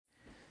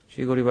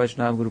Shri Gauri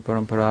Vaishnava Guru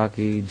Parampara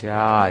ki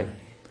jai.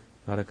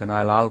 Radha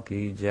Kanai Lal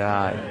ki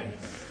jai.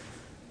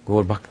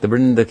 Gaur Bhakta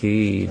Vrinda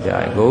ki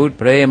jai. Gaur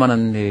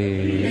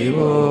Premanande.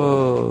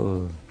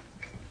 Oh.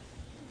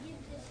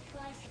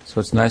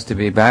 So it's nice to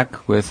be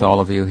back with all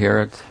of you here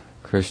at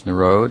Krishna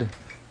Road.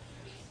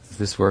 Is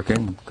this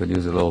working? Could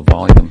use a little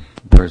volume.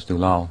 Where's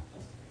Dulal?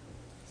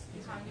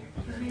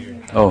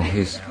 Oh,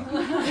 he's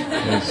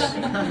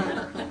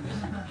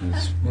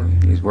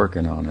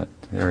working on it.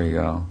 There you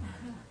go.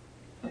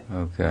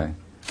 Okay.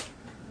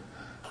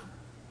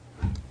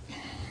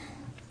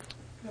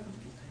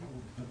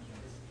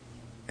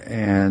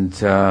 And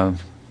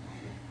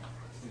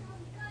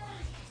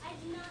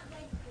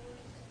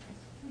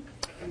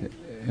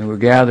we're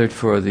gathered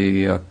for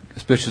the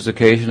auspicious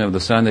occasion of the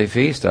Sunday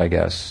feast, I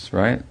guess,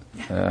 right?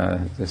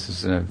 This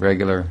is a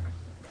regular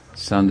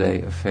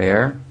Sunday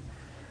affair,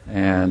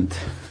 and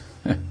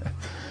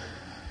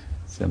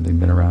something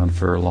been around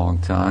for a long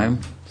time.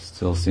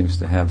 Still seems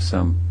to have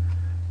some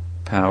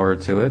power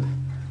to it.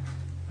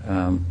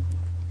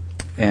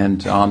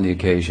 And on the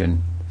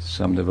occasion,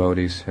 some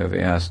devotees have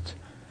asked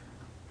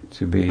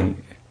to be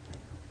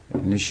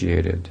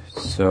initiated.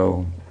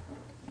 So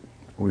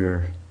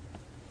we're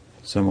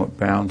somewhat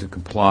bound to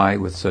comply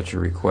with such a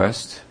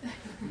request,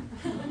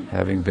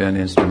 having been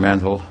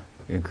instrumental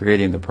in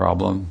creating the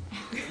problem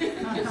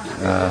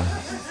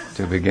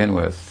to begin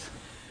with.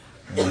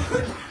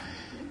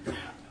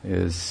 It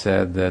is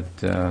said that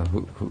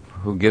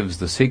who gives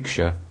the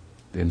Siksa,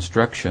 the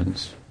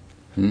instructions,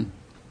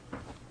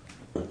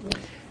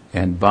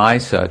 and by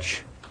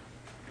such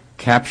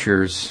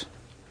captures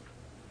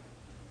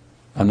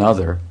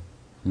another,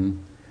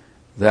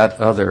 that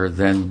other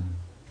then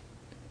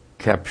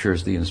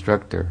captures the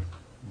instructor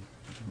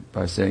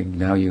by saying,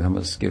 now you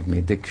must give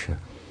me Diksha.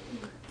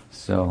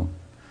 So,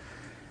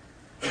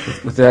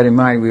 with that in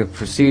mind, we'll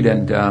proceed,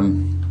 and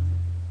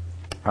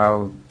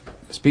I'll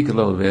speak a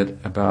little bit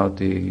about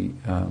the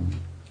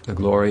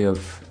glory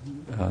of,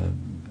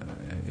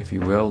 if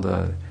you will,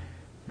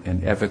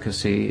 and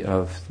efficacy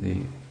of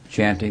the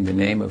chanting the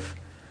name of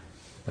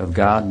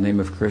God, the name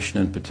of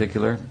Krishna in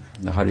particular,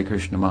 the Hare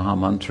Krishna Maha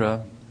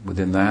Mantra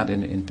within that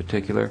in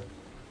particular,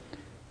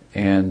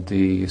 and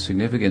the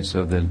significance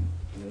of the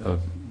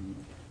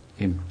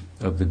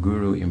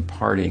Guru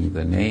imparting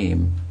the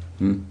name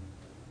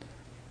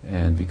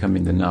and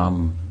becoming the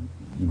Nam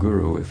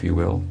Guru, if you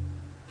will,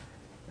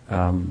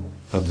 of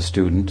the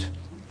student.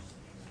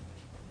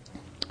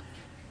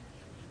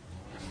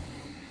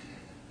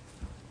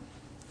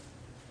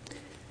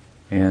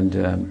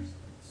 And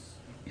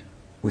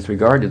with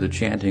regard to the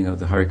chanting of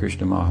the Hare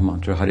Krishna Maha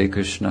Mantra, Hare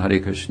Krishna,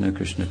 Krishna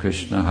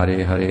Krishna,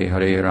 Hare Hare,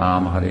 Hare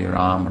Ram,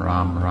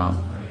 Ram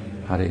Ram,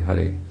 Hare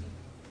Hare.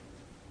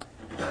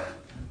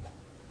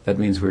 That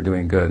means we're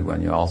doing good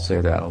when you all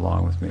say that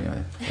along with me.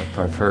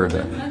 I've heard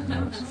that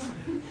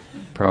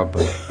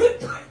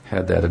Prabhupada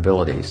had that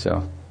ability,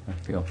 so I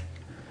feel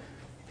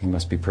he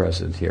must be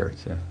present here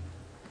to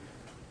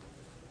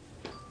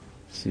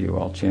see you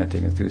all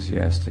chanting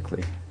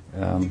enthusiastically.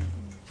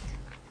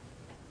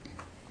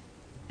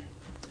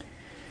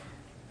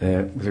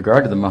 With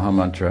regard to the Maha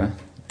Mantra,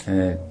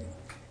 it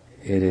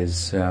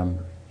is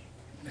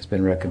it's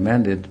been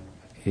recommended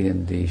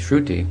in the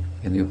Shruti,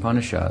 in the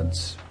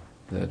Upanishads,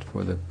 that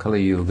for the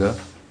Kali Yuga,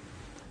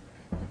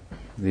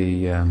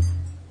 the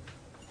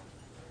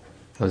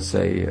let's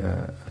say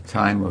a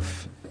time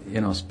of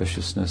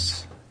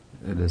inauspiciousness,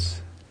 it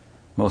is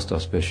most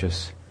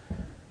auspicious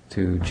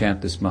to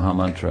chant this Maha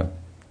Mantra.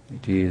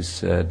 It is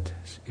said,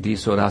 "Iti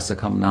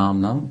sodasakam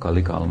namnam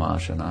kalikalma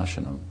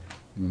ashanashanam."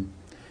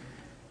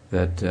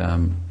 That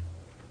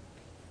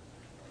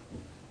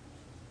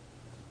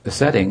the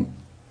setting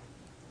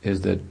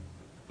is that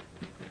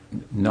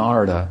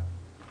Narada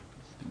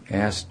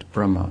asked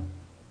Brahma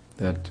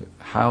that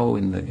how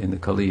in the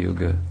Kali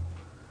Yuga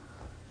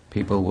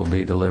people will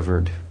be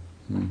delivered.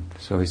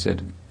 So he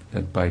said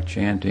that by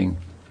chanting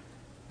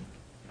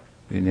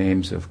the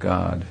names of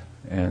God.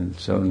 And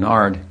so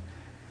Nard,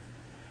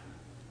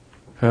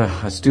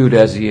 astute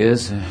as he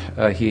is,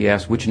 he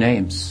asked which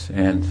names,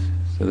 and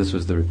so this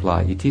was the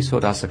reply. Iti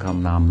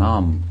sodasakam nam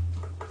nam.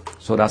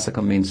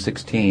 Sodasakam means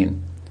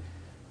 16.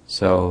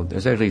 So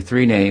there's actually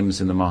 3 names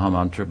in the Maha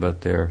Mantra,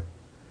 but they're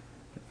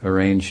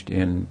arranged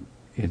in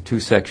 2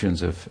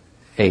 sections of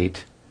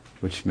 8,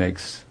 which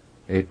makes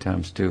 8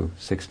 times 2,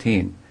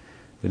 16.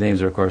 The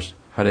names are, of course,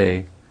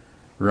 Hare,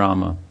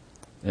 Rama,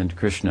 and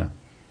Krishna.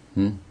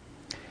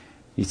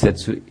 He said,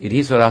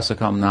 Iti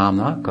sodasakam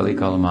namna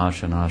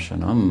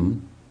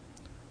kalikalmashanashanam.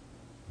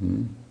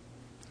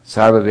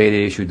 Sarva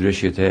Vedeshu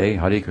Drishyate,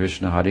 Hare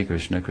Krishna,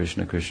 Krishna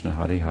Krishna,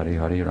 Hare Hare,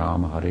 Hare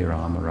Rama,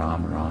 Rama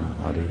Rama,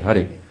 Hare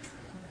Hare.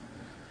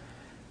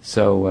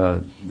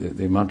 So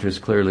the mantra is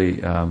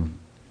clearly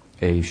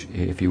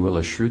if you will,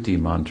 a Shruti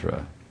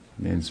mantra.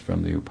 It means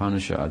from the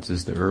Upanishads,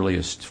 is the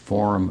earliest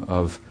form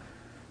of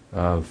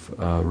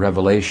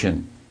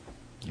revelation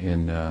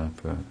in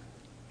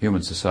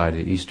human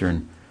society,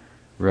 Eastern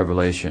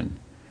revelation.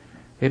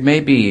 It may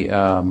be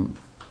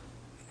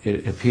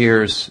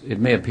it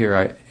may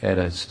appear at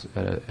a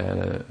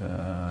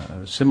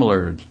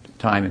similar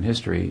time in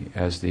history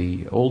as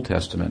the Old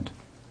Testament.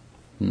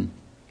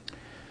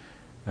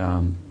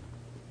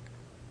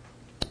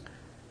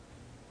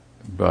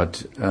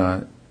 But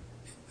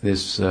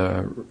this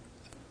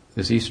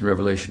Eastern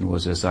revelation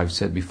was, as I've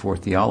said before,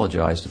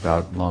 theologized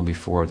about long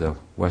before the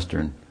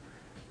Western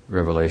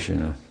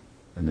revelation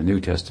and the New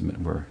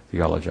Testament were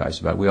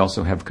theologized about. We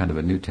also have kind of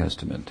a New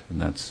Testament,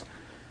 and that's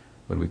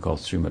what we call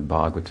Srimad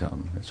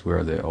Bhagavatam. It's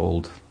where the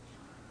old,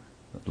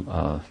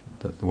 where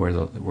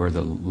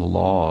the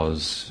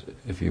laws,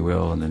 if you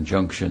will, and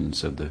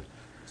injunctions of the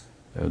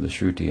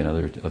Shruti and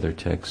other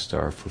texts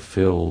are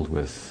fulfilled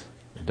with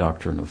the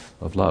doctrine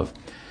of love.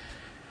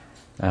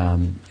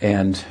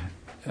 And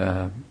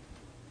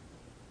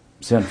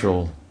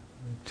central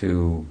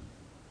to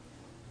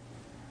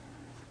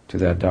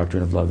that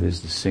doctrine of love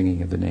is the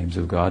singing of the names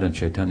of God. And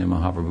Chaitanya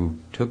Mahaprabhu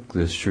took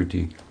this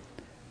Shruti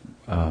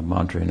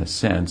mantra in a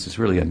sense. It's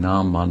really a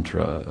Nam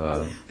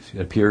mantra.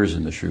 It appears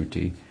in the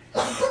Shruti.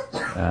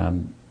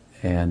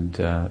 And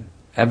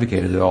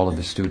advocated that all of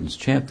his students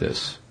chant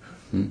this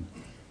in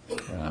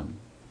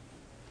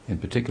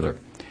particular.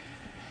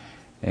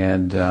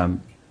 And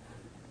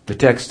the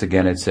text,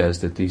 again, it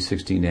says that these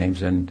 16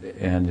 names, and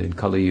in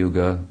Kali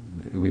Yuga,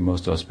 will be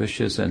most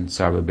auspicious, and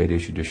Sarva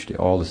Vedeshu Drishtya,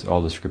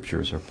 all the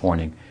scriptures are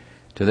pointing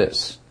to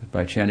this.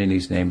 By chanting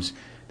these names,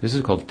 this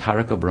is called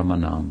Taraka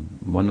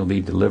Brahmanam. One will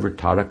be delivered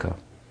Taraka.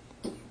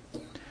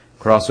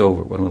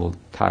 Crossover, one little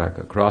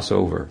Taraka,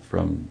 crossover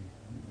from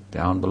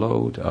down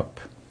below to up.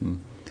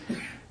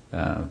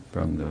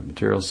 From the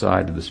material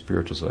side to the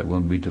spiritual side,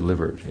 one will be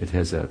delivered. It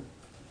has a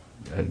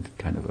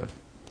kind of a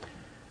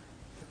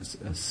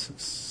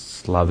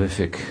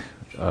Slavific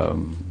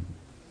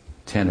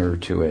tenor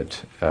to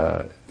it,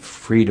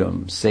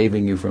 freedom,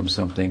 saving you from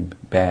something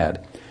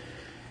bad.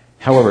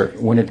 However,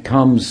 when it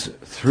comes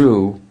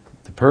through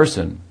the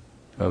person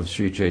of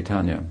Sri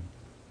Chaitanya,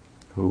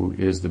 who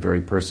is the very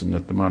person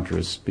that the mantra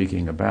is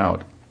speaking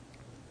about,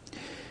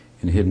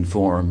 in hidden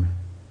form,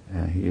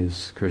 he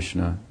is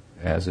Krishna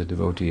as a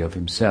devotee of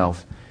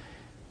himself,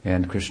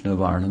 and Krishna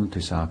Varnam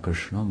Tisa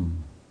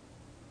Krishnam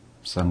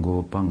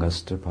Sango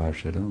Pangasta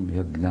Parshadam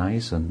Yagnai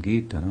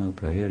Sangitana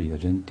Prayer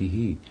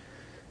Yajantihi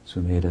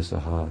Sumeda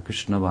Saha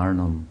Krishna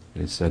Varnam.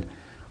 It said,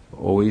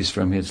 always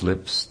from his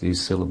lips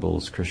these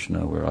syllables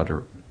Krishna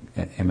were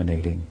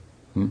emanating.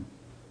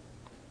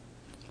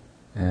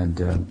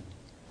 And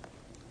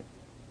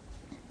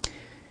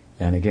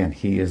again,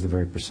 he is the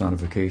very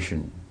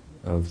personification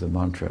of the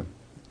mantra.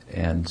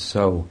 And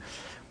so,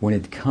 when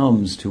it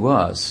comes to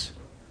us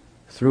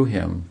through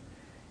him,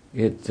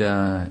 it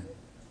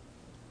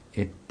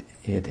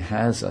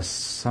has a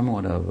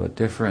somewhat of a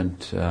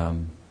different.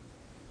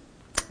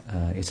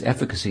 Its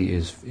efficacy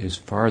is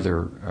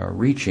farther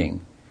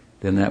reaching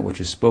than that which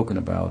is spoken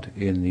about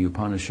in the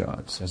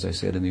Upanishads. As I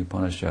said, in the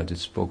Upanishads,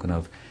 it's spoken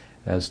of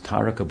as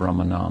Taraka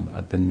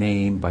Brahmanam, the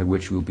name by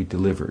which we'll be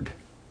delivered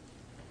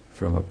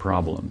from a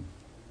problem.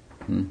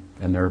 And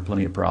there are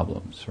plenty of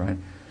problems, right?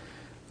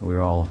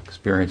 We're all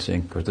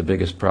experiencing, because the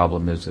biggest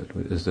problem is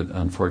that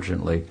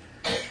unfortunately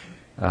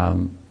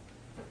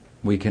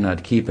we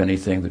cannot keep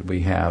anything that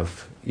we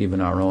have,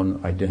 even our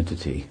own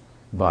identity,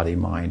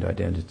 body-mind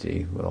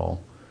identity, will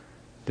all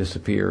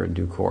disappear in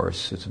due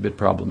course. It's a bit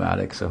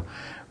problematic, so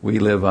we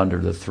live under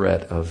the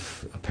threat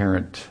of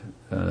apparent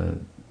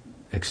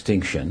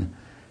extinction.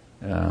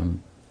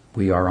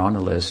 We are on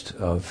a list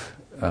of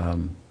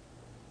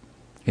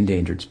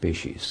endangered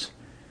species.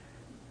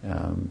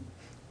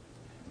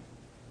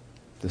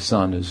 The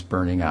sun is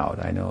burning out.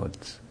 I know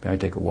it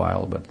might take a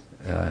while, but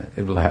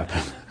it will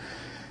happen.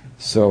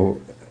 So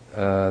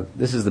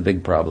this is the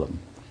big problem,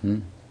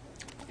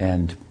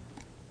 and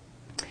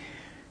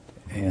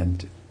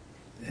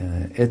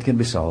it can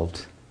be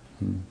solved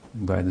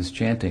by this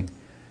chanting,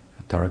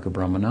 Taraka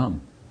Brahmanam.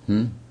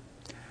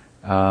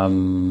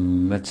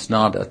 It's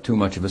not too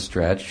much of a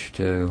stretch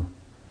to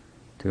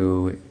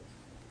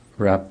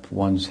wrap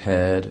one's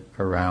head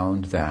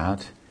around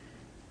that,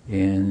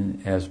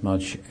 in as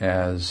much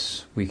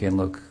as we can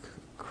look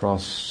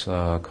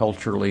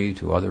cross-culturally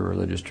to other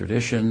religious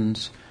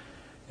traditions,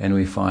 and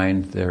we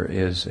find there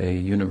is a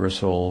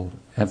universal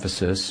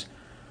emphasis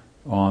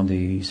on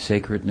the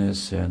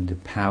sacredness and the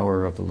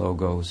power of the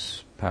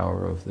Logos,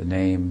 power of the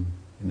name.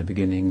 In the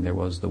beginning there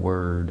was the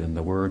Word, and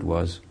the Word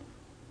was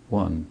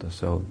one.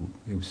 So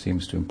it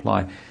seems to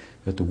imply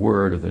that the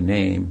word, or the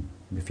name,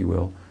 if you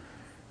will,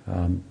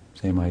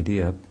 same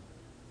idea,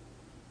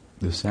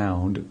 the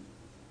sound,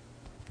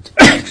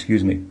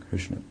 excuse me,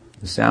 Krishna,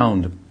 the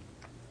sound,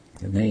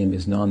 the name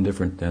is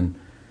non-different than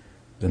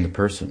the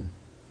person.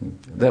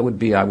 That would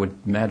be, I would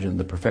imagine,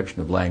 the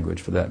perfection of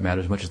language, for that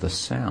matter, as much as the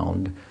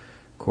sound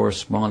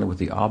corresponded with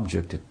the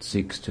object it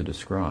seeks to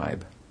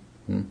describe.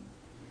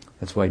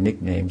 That's why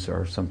nicknames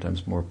are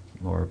sometimes more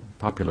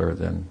popular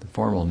than the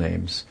formal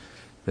names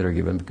that are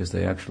given, because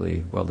they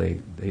actually, well, they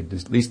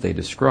at least they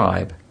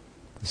describe.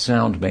 The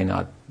sound may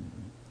not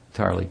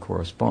entirely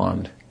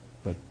correspond,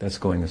 but that's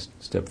going a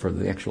step further.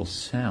 The actual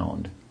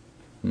sound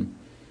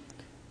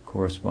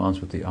corresponds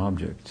with the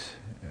object,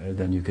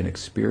 then you can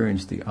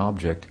experience the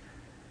object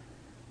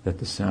that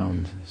the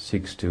sound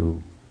seeks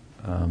to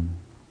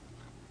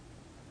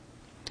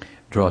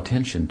draw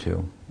attention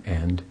to,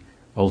 and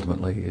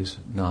ultimately is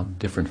not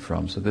different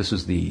from. So this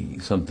is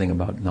something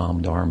about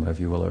Nam Dharma, if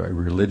you will, or a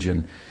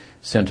religion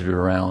centered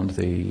around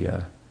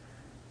the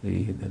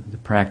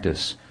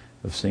practice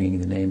of singing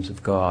the names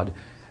of God,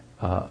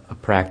 a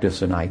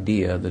practice, an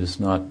idea that is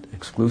not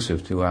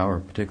exclusive to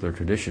our particular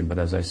tradition, but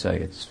as I say,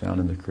 it's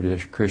found in the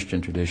Christian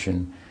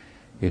tradition,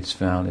 it's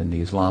found in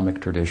the Islamic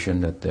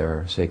tradition that there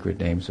are sacred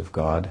names of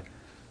God.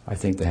 I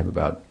think they have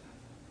about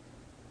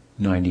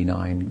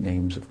 99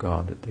 names of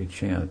God that they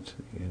chant,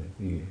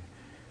 the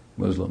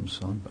Muslims,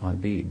 on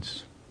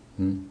beads.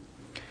 In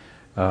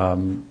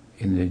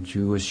the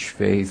Jewish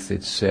faith,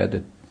 it's said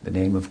that the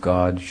name of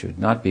God should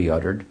not be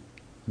uttered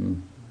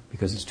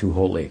because it's too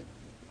holy.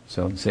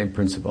 So, same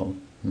principle.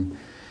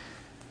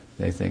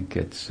 They think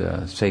it's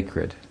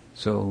sacred.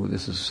 So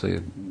this is,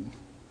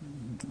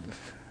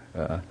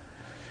 at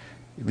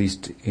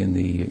least in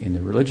the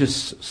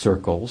religious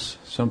circles,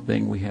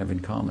 something we have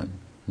in common.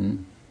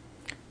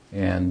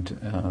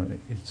 And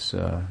it's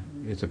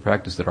a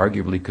practice that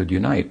arguably could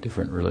unite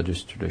different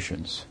religious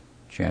traditions,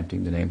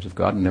 chanting the names of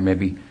God. And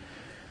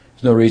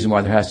there's no reason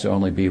why there has to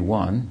only be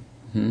one,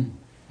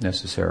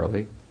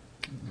 necessarily.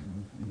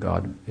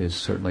 God is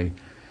certainly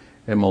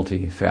a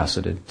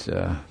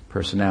multifaceted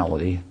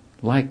personality,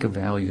 like a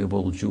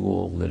valuable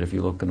jewel that if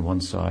you look on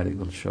one side it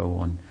will show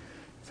one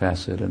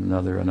facet and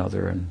another,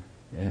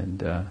 and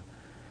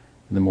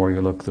the more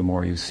you look, the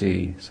more you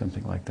see,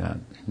 something like that.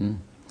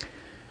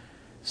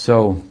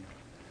 So,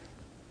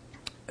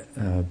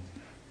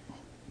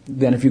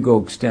 then if you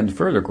go extend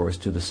further, of course,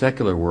 to the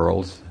secular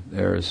world,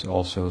 there's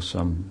also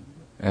some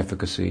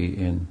efficacy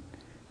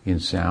in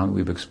sound.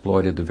 We've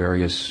exploited the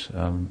various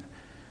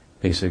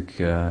basic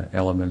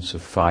elements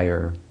of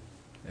fire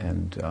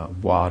and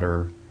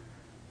water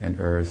and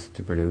earth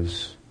to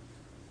produce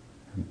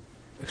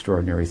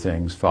extraordinary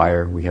things.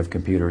 Fire, we have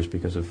computers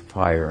because of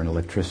fire and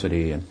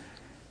electricity and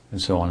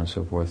so on and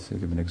so forth, to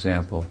give an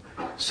example.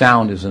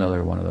 Sound is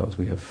another one of those.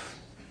 We have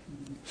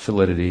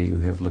solidity,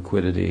 we have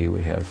liquidity,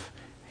 we have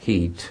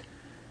heat,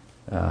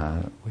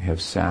 we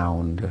have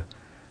sound.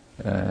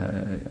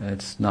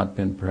 It's not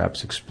been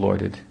perhaps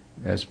exploited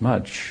as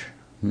much,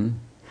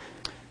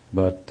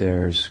 but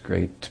there's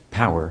great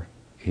power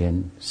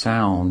in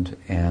sound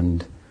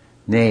and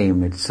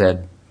name. It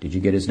said, did you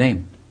get his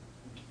name?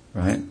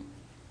 Right?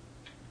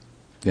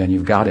 Then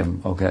you've got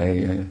him,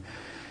 okay.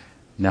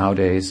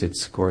 Nowadays,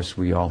 it's, of course,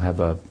 we all have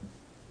a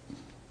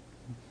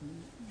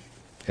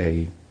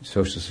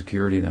social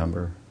security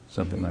number,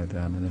 something like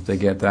that. And if they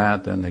get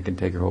that, then they can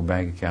take your whole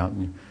bank account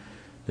and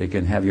they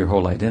can have your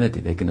whole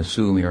identity. They can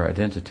assume your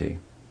identity.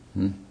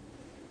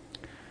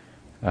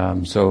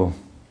 So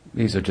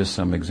these are just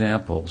some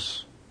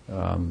examples.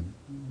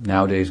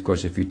 Nowadays, of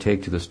course, if you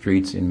take to the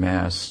streets in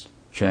mass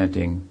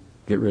chanting,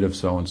 get rid of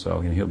so-and-so,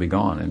 and he'll be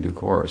gone in due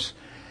course.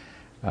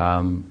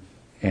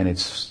 And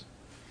it's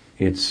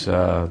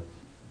not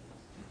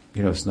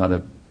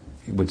it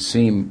would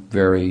seem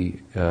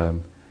very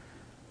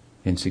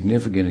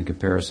insignificant in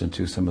comparison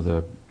to some of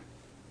the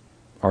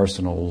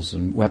arsenals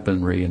and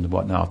weaponry and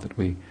whatnot that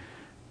we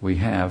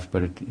have,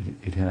 but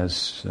it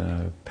has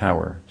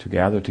power to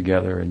gather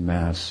together in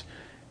mass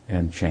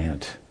and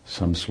chant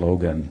some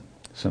slogan,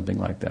 something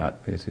like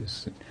that.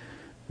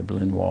 The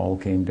Berlin Wall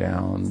came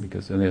down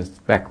because and there's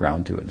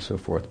background to it and so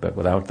forth, but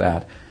without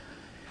that.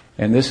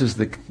 And this is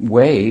the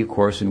way, of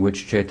course, in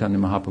which Chaitanya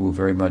Mahaprabhu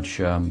very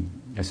much, I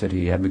said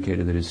he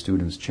advocated that his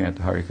students chant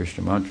the Hare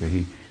Krishna mantra.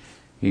 He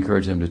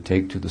encouraged them to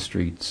take to the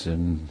streets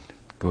and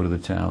go to the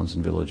towns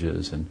and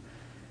villages and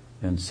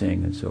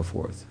sing and so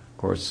forth. Of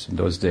course, in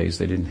those days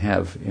they didn't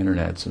have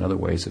internets and other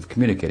ways of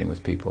communicating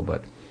with people,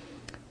 but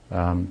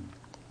the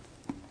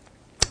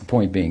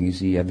point being is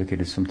he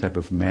advocated some type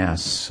of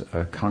mass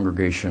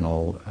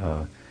congregational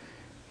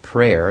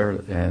prayer,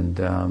 and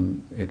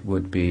it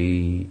would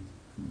be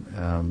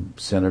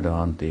centered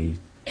on the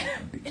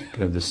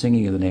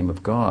singing of the name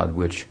of God,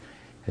 which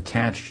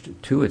attached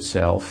to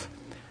itself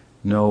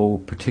no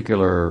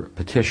particular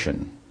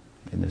petition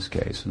in this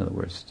case. In other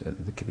words,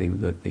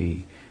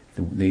 the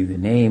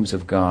names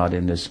of God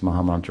in this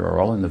Mahamantra are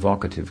all in the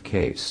vocative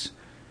case.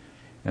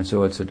 And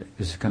so it's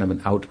kind of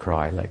an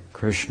outcry like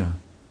Krishna,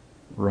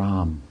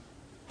 Ram,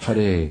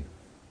 Hare,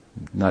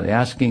 not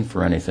asking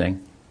for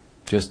anything,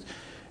 just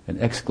an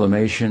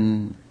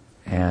exclamation,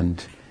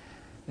 and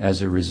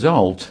as a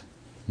result,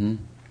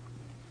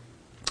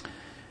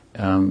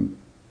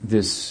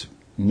 this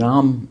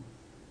Nam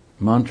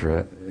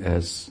mantra,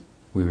 as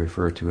we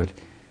refer to it,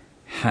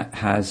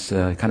 has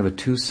kind of a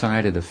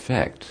two-sided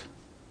effect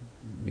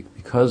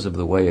because of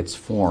the way it's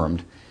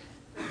formed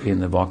in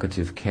the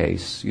vocative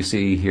case. You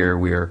see here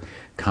we're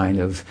kind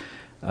of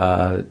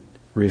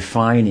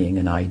refining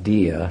an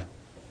idea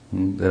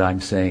that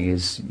I'm saying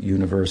is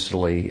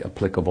universally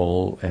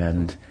applicable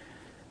and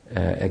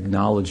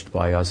acknowledged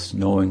by us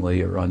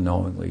knowingly or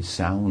unknowingly.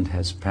 Sound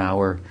has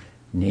power,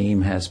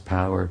 name has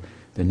power,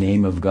 the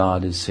name of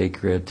God is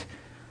sacred.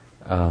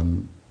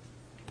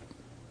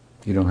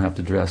 You don't have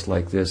to dress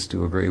like this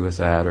to agree with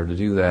that or to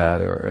do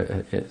that,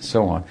 or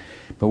so on.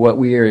 But what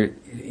we are,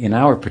 in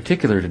our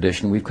particular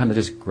tradition, we've kind of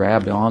just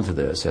grabbed onto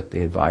this at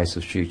the advice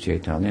of Sri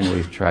Chaitanya, and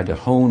we've tried to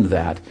hone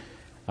that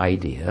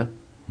idea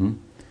for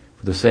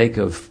the sake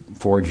of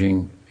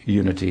forging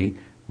unity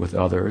with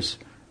others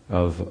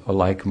of a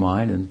like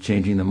mind and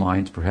changing the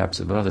minds perhaps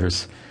of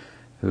others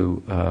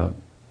who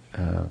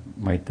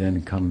might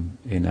then come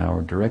in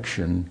our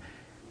direction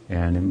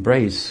and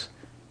embrace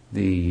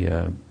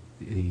the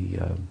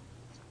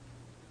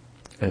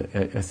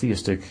a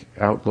theistic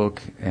outlook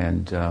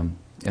and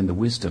the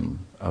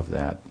wisdom of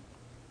that.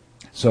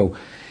 So,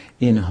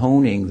 in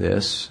honing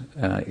this,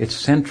 it's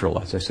central,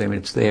 as I say. I mean,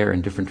 it's there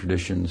in different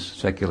traditions,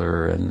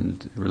 secular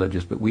and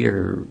religious. But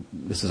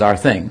this is our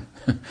thing,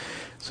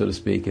 so to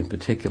speak. In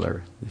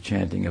particular, the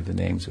chanting of the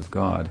names of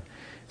God.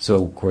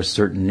 So, of course,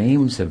 certain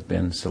names have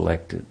been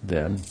selected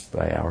then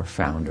by our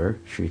founder,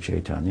 Sri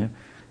Chaitanya.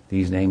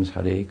 These names,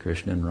 Hare,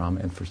 Krishna, and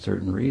Rama, and for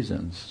certain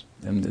reasons.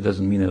 And it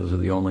doesn't mean those are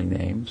the only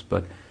names,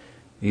 but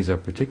these are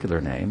particular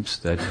names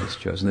that he's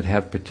chosen that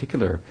have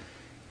particular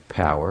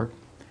power.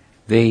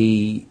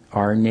 They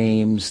are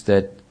names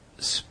that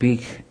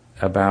speak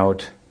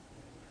about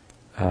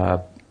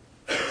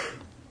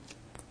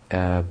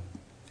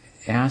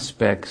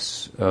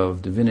aspects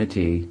of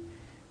divinity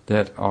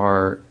that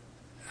are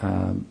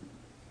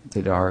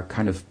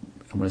kind of,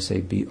 I want to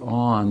say,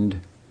 beyond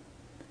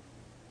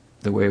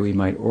the way we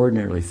might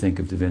ordinarily think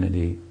of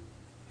divinity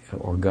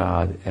or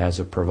God as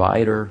a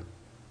provider,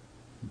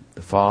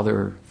 the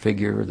father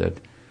figure that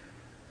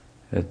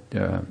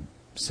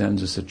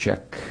sends us a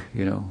check,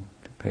 to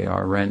pay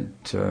our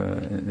rent,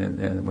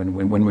 and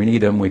when we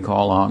need him, we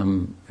call on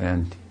him,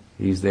 and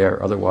he's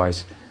there.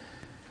 Otherwise,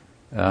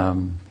 he's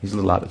a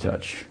little out of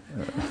touch.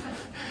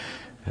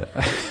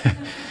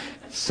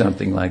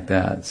 Something like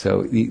that.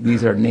 So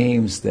these are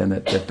names then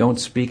that don't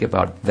speak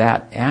about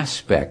that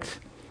aspect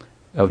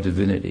of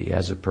divinity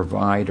as a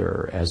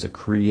provider, as a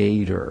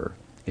creator,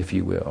 if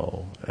you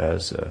will,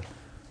 as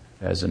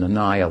an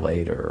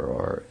annihilator,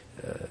 or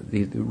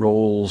the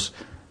roles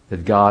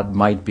that God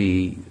might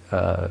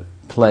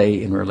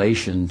play in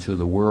relation to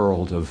the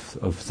world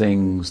of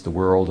things, the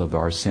world of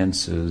our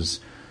senses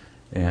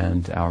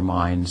and our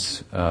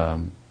mind's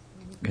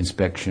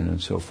inspection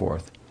and so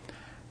forth.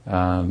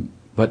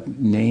 But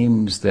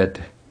names that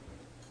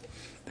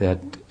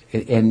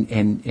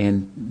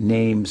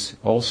names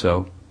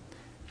also,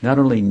 not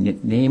only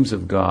names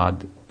of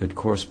God that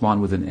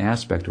correspond with an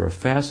aspect or a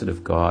facet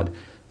of God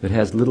that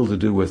has little to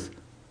do with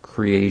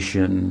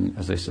creation,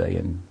 as I say,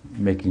 and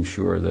making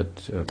sure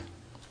that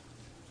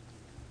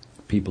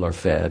people are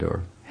fed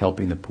or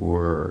helping the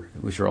poor,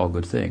 which are all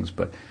good things,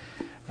 but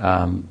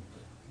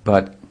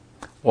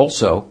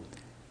also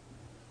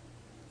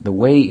the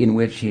way in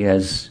which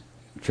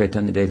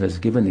Chaitanya Deva has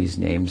given these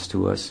names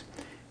to us,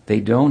 they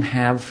don't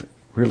have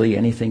really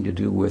anything to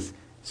do with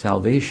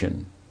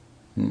salvation,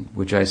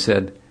 which I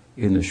said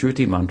in the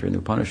Shruti mantra in the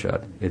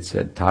Upanishad. It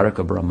said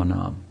Taraka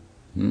Brahmanam,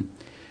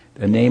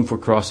 a name for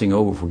crossing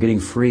over, for getting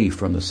free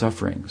from the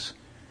sufferings.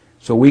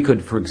 So we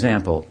could, for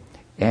example,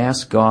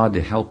 ask God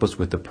to help us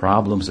with the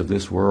problems of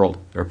this world.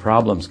 There are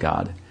problems,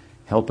 God.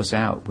 Help us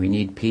out. We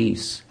need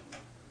peace.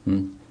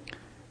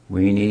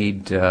 We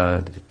need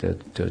to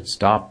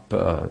stop,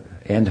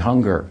 end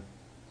hunger.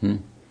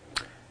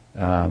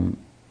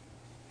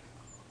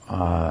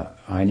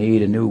 I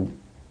need a new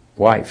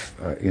wife.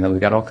 We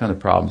got all kinds of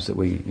problems that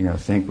we,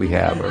 think we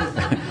have,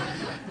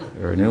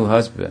 or a new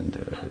husband.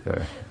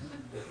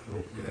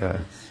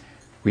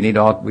 We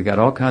got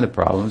all kinds of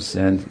problems,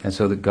 and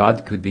so that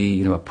God could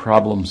be, a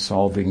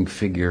problem-solving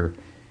figure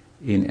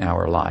in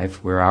our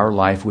life, where our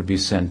life would be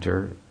the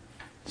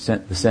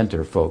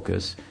center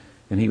focus,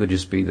 and He would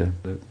just be the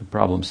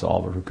problem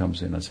solver who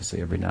comes in, as I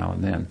say, every now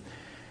and then.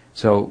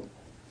 So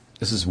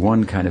this is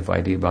one kind of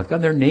idea about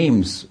God. There are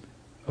names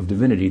of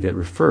divinity that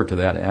refer to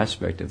that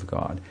aspect of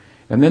God.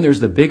 And then there's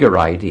the bigger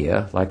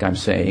idea, like I'm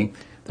saying,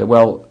 that,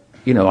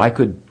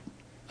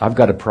 I've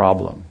got a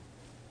problem.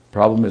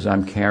 Problem is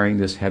I'm carrying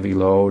this heavy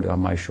load on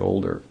my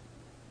shoulder.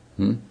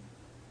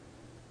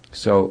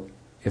 So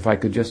if I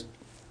could just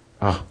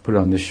put it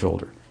on this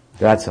shoulder,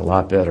 that's a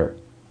lot better.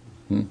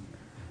 And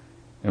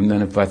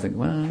then if I think,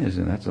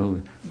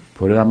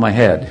 put it on my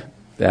head,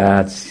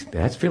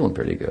 that's feeling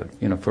pretty good.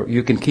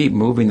 You can keep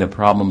moving the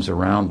problems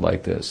around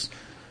like this,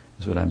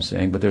 is what I'm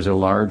saying. But there's a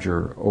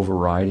larger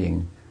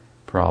overriding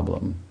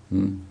problem.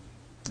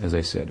 As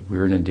I said,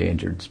 we're an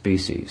endangered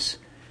species.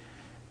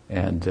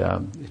 And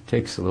it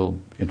takes a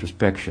little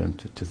introspection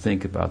to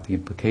think about the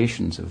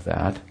implications of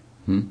that,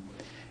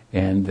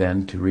 and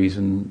then to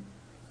reason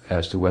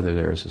as to whether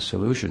there is a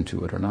solution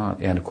to it or not.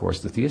 And of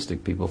course, the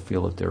theistic people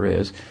feel that there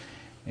is.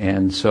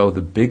 And so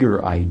the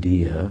bigger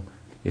idea,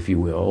 if you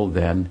will,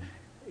 then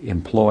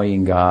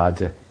employing God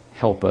to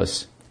help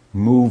us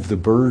move the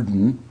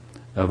burden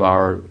of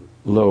our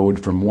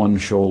load from one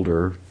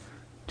shoulder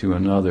to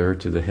another,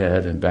 to the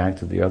head and back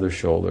to the other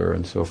shoulder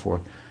and so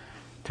forth,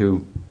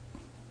 to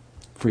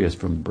free us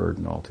from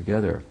burden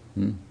altogether,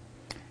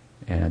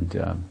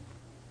 and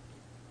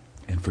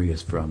free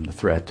us from the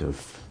threat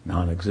of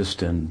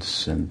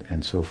non-existence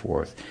and so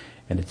forth,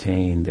 and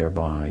attain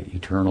thereby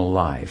eternal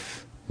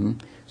life.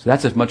 So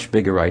that's a much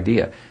bigger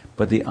idea.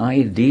 But the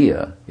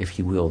idea, if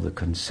you will, the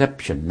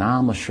conception,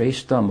 nama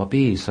shreshtam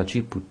api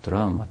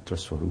sachiputram atra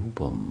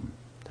swarupam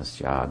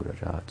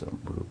tasyagrajatam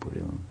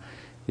gurupurim.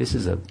 This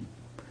is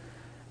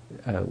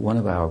one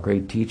of our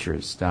great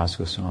teachers, Das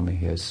Goswami,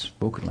 has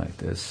spoken like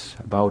this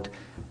about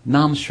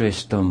nam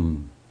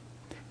shreshtam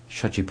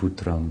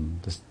Shachiputram.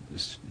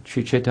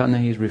 Sri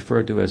Chaitanya is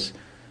referred to as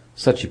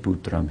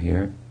Sachiputram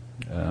here,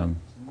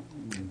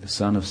 the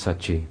son of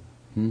Sachi.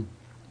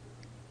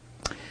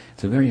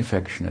 It's a very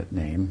affectionate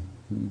name.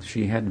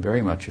 She had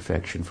very much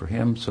affection for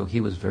him, so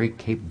he was very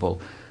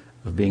capable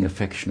of being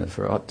affectionate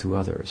to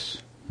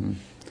others.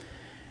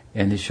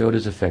 And he showed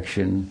his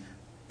affection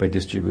by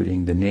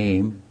distributing the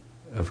name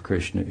of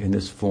Krishna in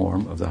this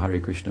form of the Hare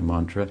Krishna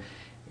mantra,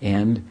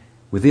 and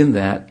within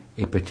that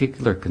a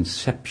particular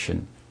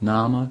conception,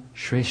 nama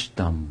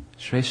shreshtam.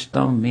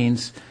 Shreshtam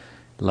means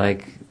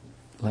like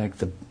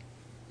the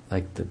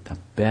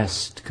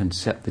best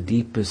concept, the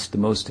deepest, the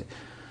most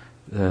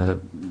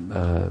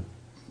the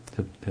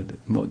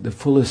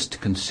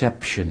fullest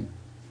conception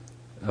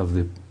of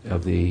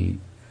the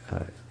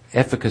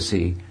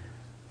efficacy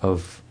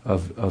of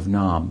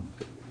Nam.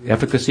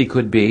 Efficacy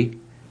could be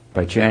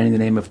by chanting the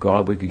name of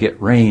God. We could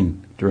get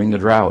rain during the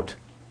drought,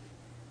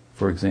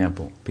 for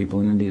example.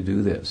 People in India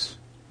do this.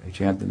 They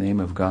chant the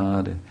name of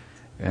God.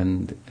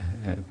 And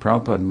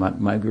Prabhupada,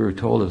 my guru,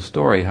 told a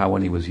story how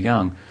when he was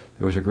young,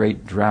 there was a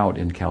great drought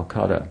in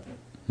Calcutta.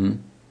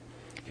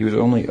 He was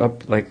only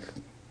up like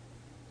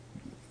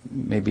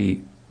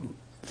maybe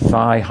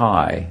thigh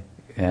high,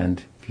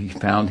 and he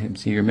found him.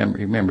 He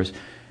remembers,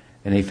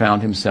 and he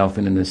found himself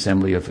in an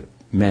assembly of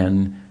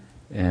men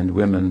and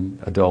women,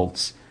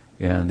 adults,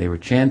 and they were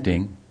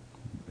chanting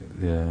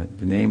the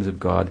names of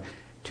God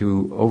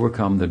to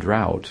overcome the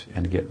drought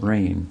and get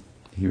rain.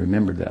 He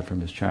remembered that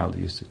from his childhood.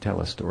 He used to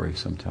tell a story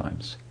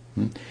sometimes.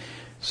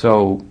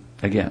 So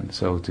again,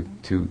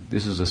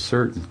 this is a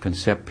certain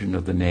conception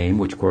of the name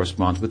which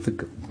corresponds with the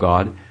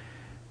God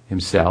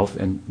himself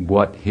and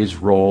what his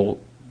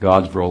role,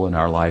 God's role in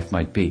our life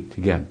might be.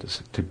 Again,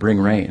 to bring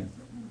rain.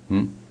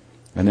 And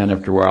then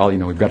after a while,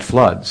 we've got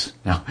floods.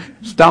 Now,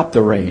 stop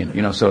the rain.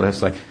 So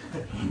that's like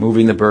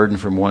moving the burden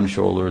from one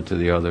shoulder to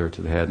the other,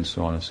 to the head, and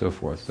so on and so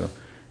forth. So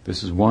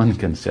this is one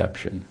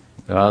conception.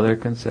 The other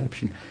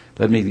conception,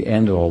 let me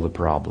end all the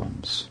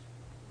problems.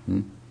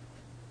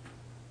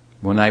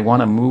 When I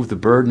want to move the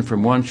burden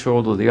from one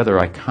shoulder to the other,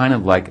 I kind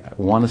of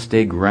want to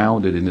stay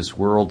grounded in this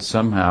world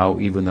somehow,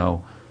 even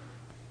though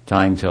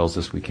time tells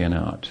us we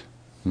cannot.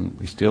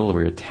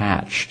 We're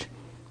attached.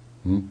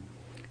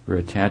 We're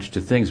attached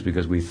to things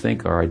because we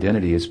think our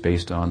identity is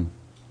based on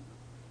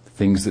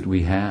things that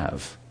we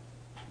have.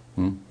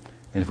 And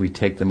if we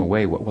take them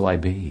away, what will I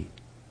be?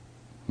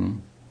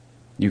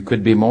 You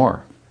could be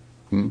more.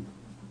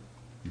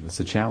 That's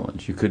the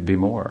challenge. You could be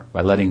more.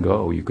 By letting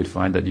go, you could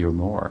find that you're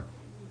more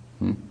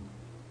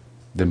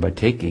than by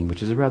taking,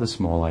 which is a rather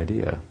small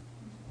idea,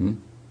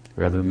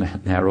 rather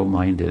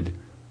narrow-minded,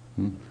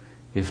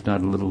 if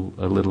not a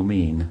little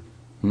mean.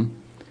 And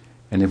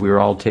if we're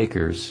all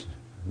takers,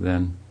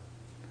 then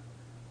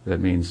that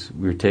means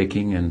we're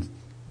taking and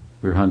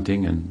we're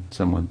hunting and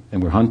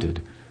we're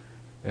hunted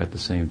at the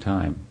same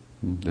time.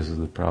 This is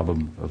the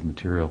problem of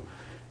material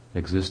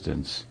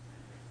existence.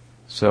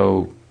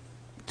 So,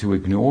 to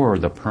ignore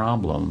the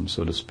problem,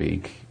 so to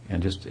speak,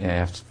 and just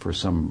ask for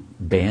some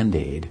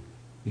band-aid,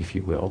 if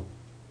you will,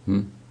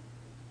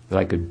 that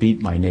I could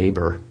beat my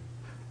neighbor.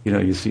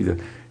 You see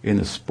in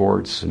the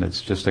sports, and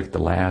it's just like the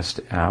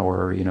last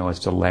hour,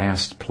 it's the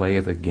last play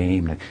of the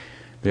game. And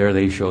there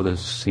they show the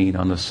scene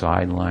on the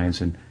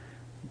sidelines, and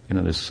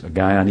there's a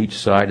guy on each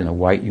side in a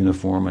white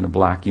uniform and a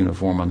black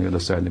uniform on the other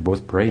side, and they're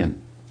both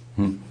praying.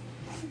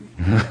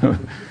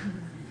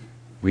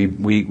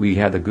 We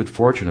had the good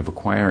fortune of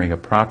acquiring a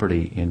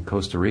property in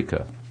Costa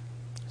Rica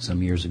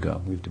some years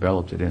ago. We've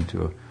developed it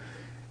into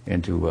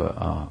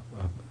a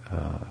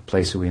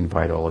place where we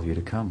invite all of you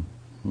to come.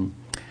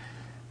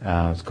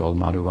 It's called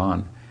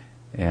Madhuvan,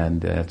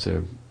 and it's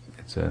a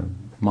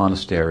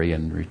monastery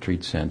and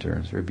retreat center.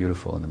 It's very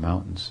beautiful in the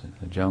mountains, in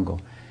the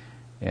jungle.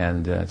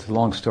 And it's a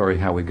long story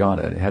how we got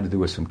it. It had to do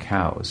with some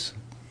cows.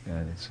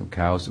 Some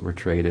cows that were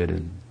traded,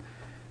 and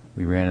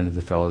we ran into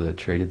the fellow that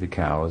traded the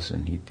cows,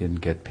 and he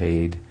didn't get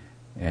paid,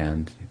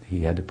 and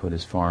he had to put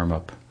his farm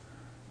up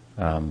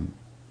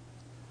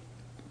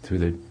through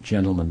the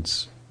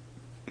Gentlemen's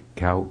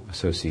Cow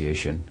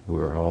Association, who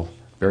were all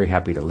very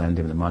happy to lend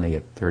him the money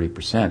at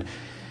 30%,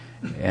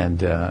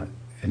 and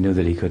knew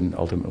that he couldn't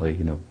ultimately,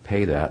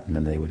 pay that, and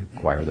then they would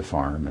acquire the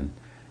farm and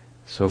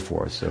so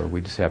forth. So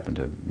we just happened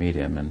to meet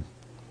him,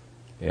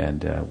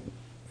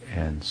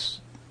 and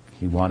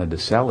he wanted to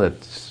sell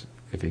it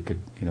if he could,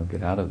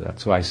 get out of that.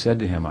 So I said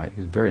to him,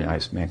 he was a very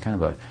nice man,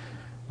 kind of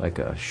like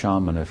a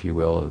shaman, if you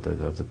will, of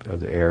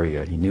the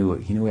area. He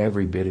knew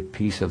every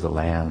piece of the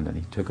land, and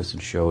he took us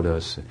and showed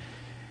us.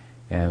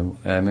 And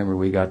I remember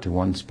we got to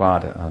one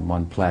spot on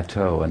one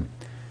plateau,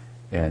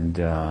 and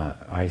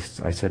I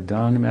said,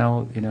 Don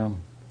Mel,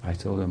 I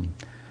told him,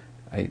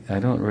 I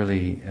don't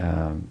really,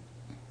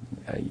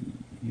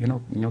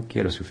 no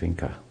quiero su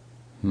finca,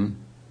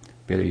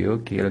 pero yo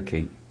quiero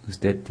que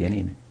usted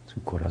tiene su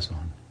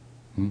corazón.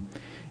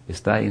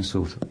 Está en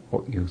sus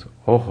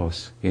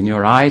ojos. In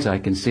your eyes I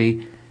can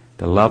see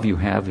the love you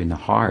have in the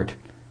heart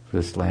for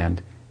this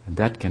land, and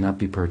that cannot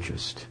be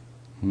purchased.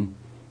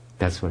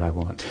 That's what I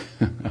want.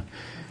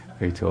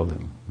 I told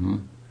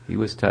him. He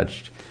was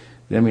touched.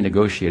 Then we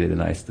negotiated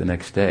the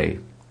next day.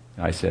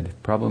 I said, the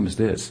problem is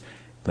this.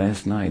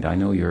 Last night, I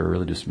know you're a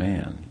religious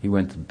man. You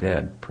went to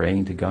bed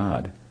praying to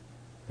God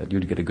that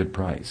you'd get a good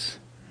price.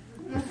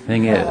 The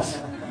thing is,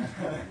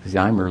 see,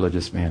 I'm a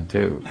religious man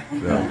too.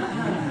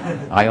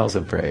 So I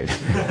also prayed.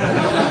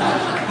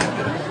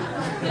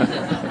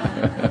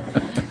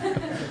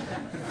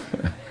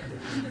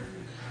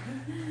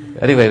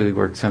 Anyway, we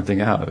worked something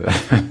out.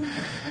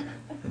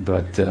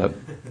 But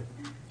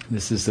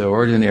this is the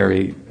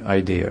ordinary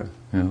idea.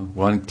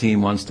 One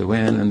team wants to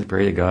win and they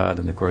pray to God,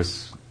 and of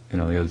course,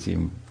 the other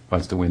team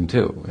wants to win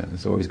too. And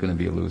it's always going to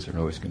be a loser and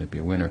always going to be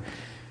a winner.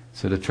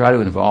 So to try to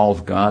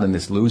involve God in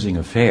this losing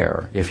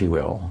affair, if you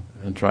will,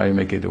 and try to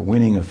make it a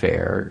winning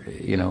affair,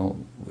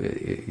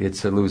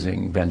 it's a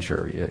losing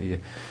venture.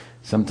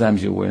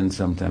 Sometimes you win,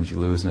 sometimes you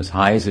lose, and as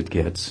high as it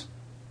gets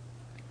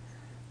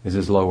is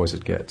as low as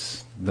it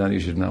gets. Then you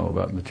should know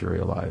about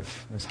material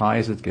life. As high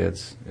as it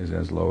gets is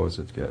as low as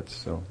it gets.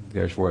 So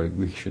therefore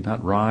we should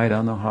not ride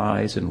on the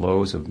highs and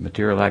lows of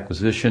material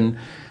acquisition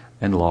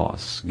and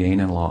loss, gain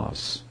and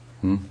loss.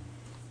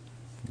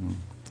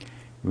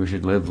 We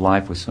should live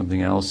life with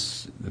something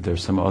else.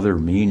 There's some other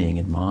meaning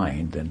in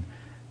mind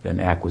than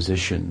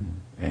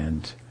acquisition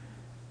and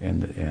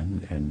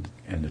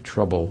the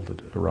trouble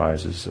that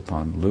arises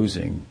upon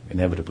losing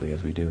inevitably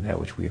as we do that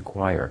which we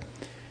acquire.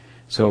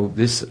 So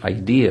this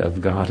idea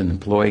of God and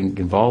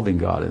involving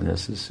God in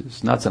this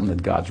is not something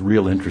that God's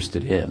real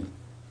interested in.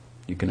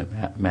 You can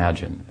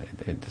imagine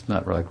it's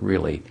not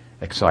really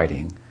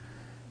exciting.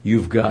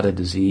 You've got a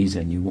disease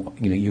and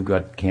you've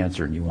got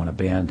cancer and you want a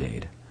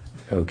Band-Aid.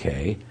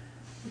 Okay.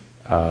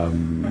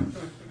 If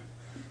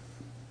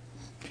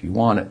you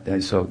want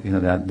it, so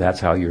that's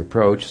how you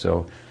approach.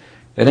 So,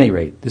 at any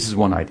rate, this is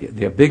one idea.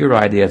 The bigger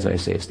idea, as I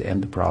say, is to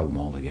end the problem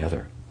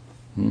altogether.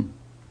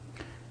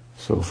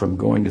 So, from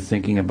going to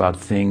thinking about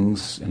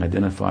things and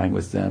identifying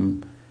with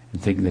them,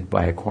 and thinking that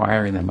by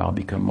acquiring them I'll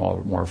become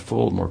more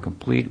full, more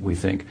complete, we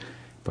think,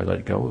 if I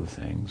let go of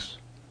things,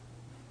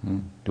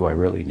 do I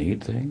really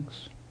need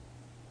things?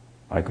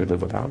 I could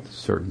live without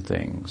certain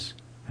things,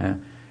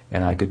 and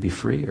I could be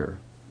freer.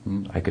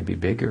 I could be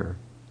bigger.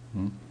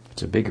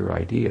 It's a bigger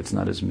idea. It's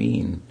not as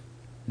mean.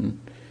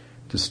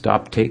 To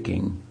stop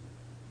taking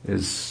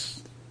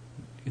is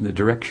in the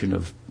direction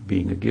of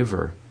being a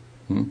giver,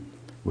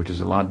 which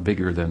is a lot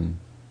bigger than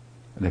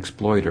an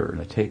exploiter and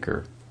a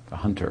taker, a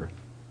hunter,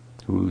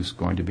 who's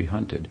going to be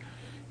hunted.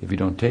 If you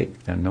don't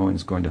take, then no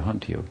one's going to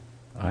hunt you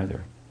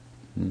either.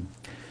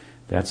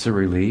 That's a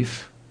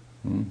relief.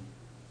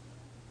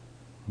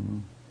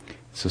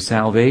 So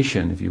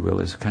salvation, if you will,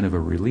 is kind of a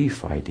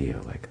relief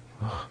idea, like,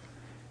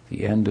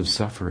 the end of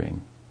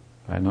suffering.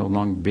 I'm no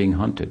longer being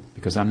hunted,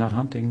 because I'm not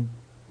hunting.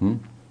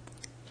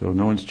 So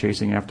no one's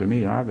chasing after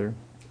me either.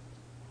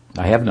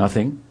 I have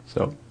nothing,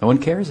 so no one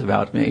cares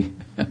about me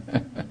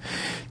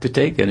to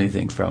take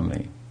anything from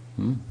me.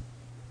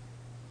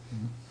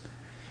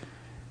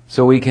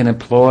 So we can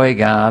employ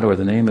God or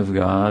the name of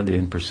God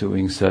in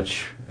pursuing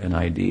such an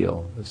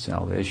ideal of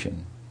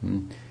salvation.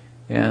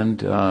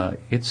 And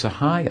it's a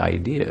high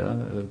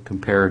idea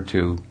compared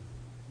to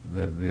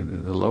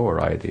the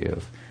lower idea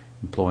of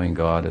employing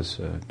God as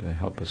to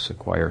help us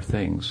acquire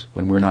things.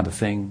 When we're not a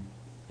thing,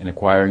 and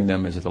acquiring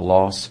them is at the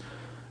loss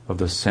of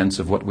the sense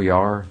of what we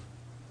are,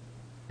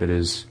 that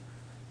is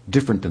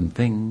different than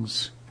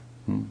things.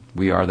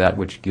 We are that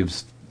which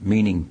gives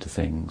meaning to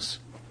things.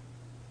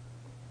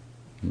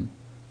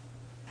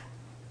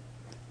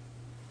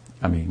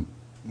 I mean,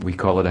 we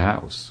call it a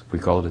house. We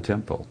call it a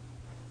temple.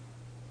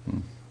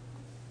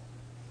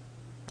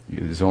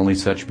 It's only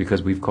such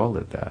because we've called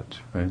it that,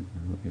 right?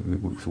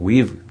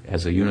 We've,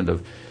 as a unit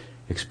of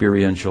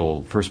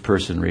experiential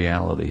first-person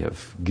reality,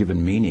 have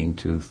given meaning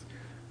to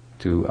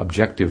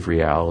objective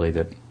reality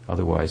that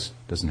otherwise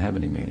doesn't have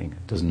any meaning.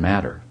 It doesn't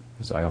matter,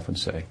 as I often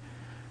say.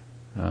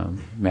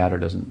 Matter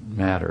doesn't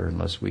matter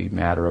unless we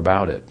matter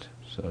about it,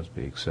 so to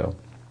speak. So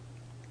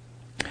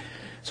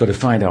to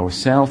find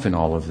ourself in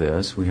all of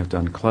this, we have to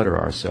unclutter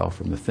ourselves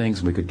from the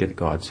things. We could get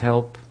God's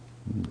help.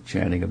 The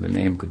chanting of the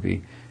name could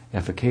be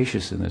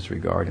efficacious in this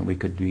regard, and we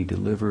could be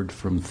delivered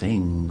from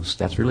things.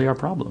 That's really our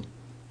problem.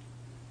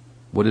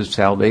 What is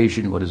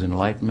salvation? What is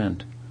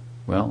enlightenment?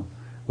 Well,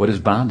 what is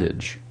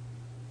bondage?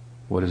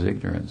 What is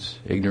ignorance?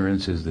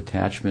 Ignorance is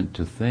attachment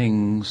to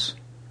things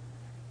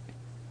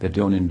that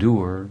don't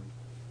endure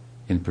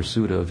in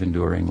pursuit of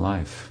enduring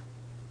life.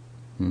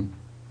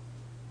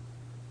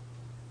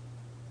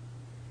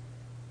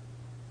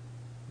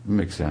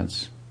 Makes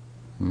sense.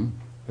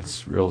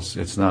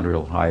 It's not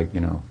real high,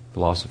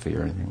 philosophy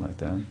or anything like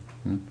that.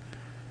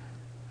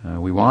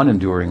 We want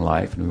enduring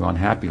life and we want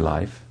happy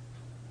life,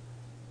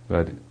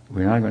 but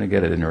we're not going to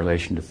get it in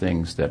relation to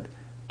things that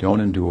don't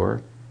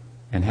endure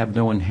and have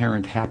no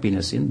inherent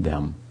happiness in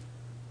them.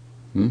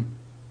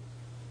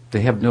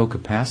 They have no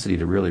capacity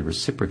to really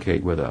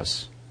reciprocate with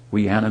us.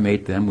 We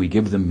animate them, we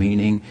give them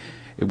meaning.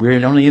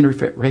 We're only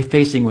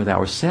interfacing with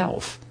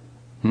ourself.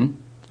 You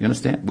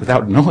understand?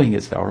 Without knowing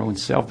it's our own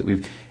self that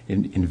we've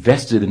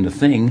invested in the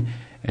thing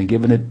and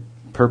given it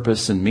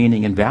purpose and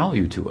meaning and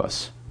value to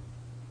us.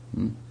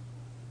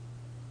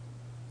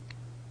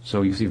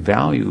 So you see,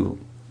 value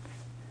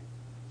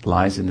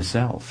lies in the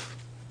self,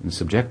 in the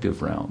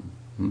subjective realm.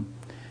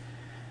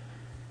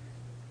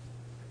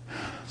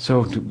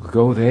 So to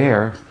go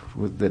there,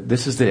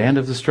 this is the end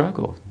of the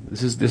struggle.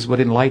 This is what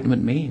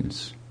enlightenment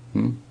means.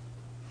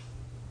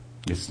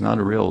 It's not,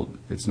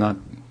 the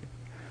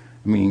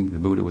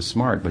Buddha was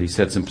smart, but he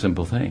said some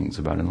simple things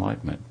about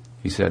enlightenment.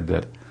 He said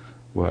that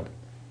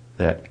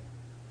the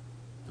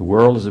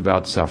world is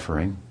about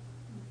suffering,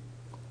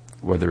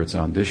 whether it's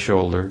on this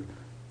shoulder,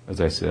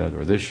 as I said,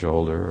 or this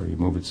shoulder, or you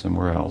move it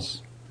somewhere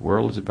else. The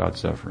world is about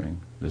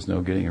suffering. There's no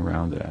getting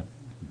around that.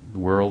 The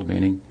world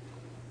meaning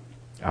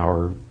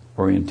our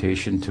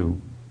orientation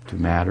to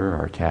matter,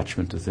 our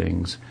attachment to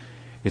things.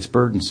 It's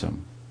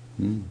burdensome.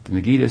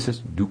 The Gita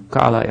says,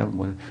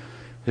 dukkha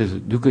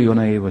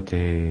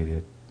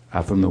yonayavate.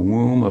 From the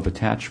womb of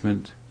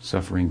attachment,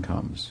 suffering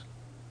comes.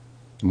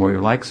 The more you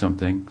like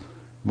something,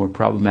 the more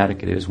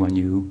problematic it is when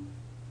you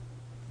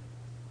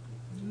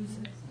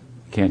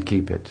can't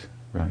keep it,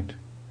 right?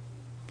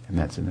 And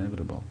that's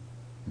inevitable.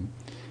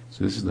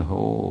 So this is the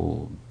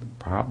whole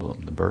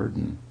problem, the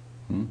burden.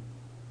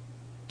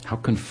 How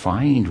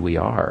confined we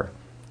are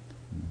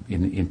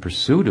in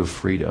pursuit of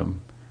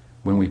freedom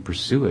when we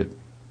pursue it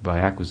by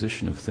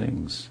acquisition of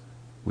things.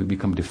 We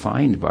become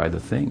defined by the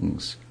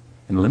things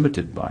and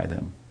limited by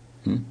them.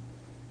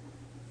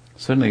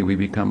 Suddenly we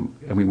become,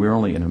 we're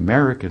only an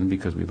American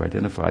because we've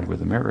identified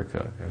with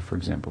America, for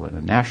example, in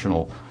a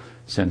national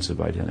sense of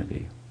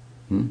identity.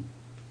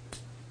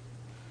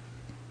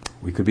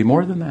 We could be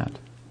more than that.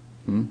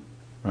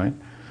 Right?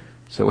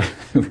 So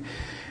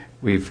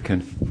we've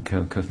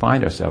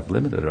confined ourselves,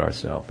 limited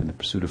ourselves in the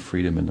pursuit of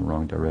freedom in the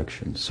wrong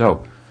direction.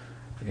 So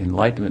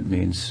enlightenment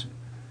means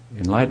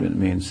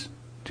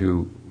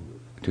to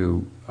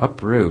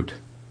uproot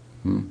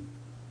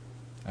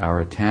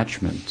our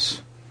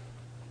attachments,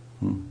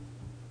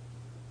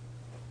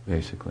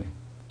 basically,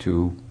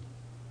 to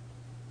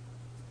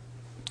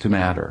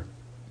matter.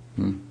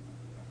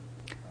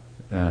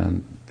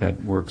 And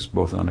that works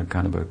both on a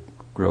kind of a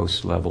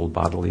gross level,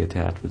 bodily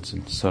attachments,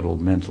 and subtle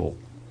mental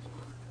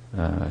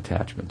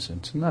attachments. And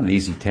it's not an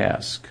easy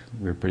task.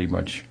 We're pretty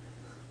much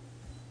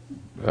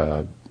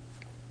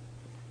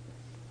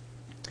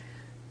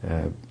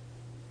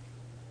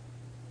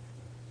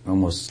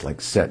almost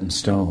like set in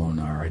stone,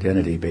 our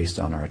identity based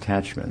on our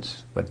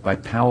attachments. But by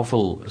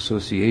powerful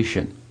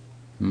association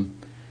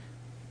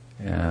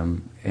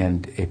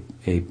and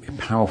a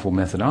powerful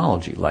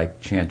methodology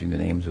like chanting the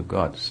names of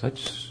God,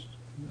 such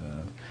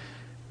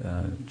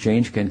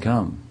change can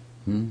come.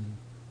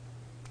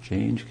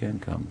 Change can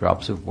come.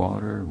 Drops of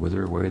water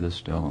wither away the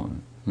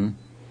stone.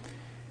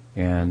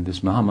 And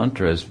this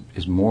Mahamantra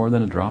is more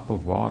than a drop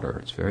of water.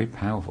 It's very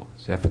powerful.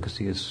 Its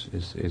efficacy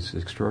is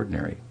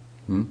extraordinary.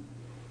 And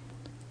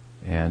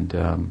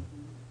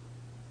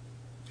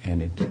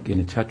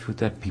in touch with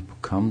that, people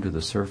come to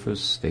the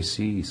surface. They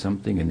see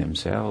something in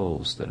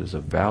themselves that is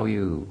of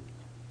value,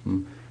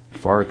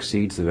 far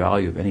exceeds the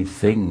value of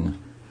anything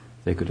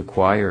they could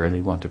acquire, and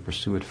they want to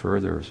pursue it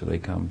further. So they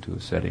come to a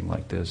setting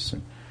like this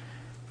and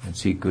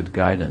seek good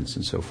guidance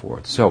and so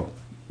forth. So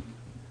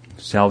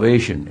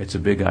salvation, it's a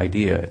big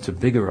idea. It's a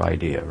bigger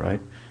idea, right?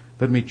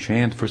 Let me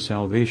chant for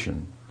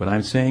salvation. But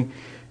I'm saying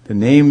the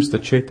names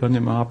that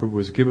Chaitanya Mahaprabhu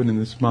was given in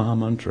this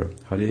Mahamantra,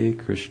 Hare,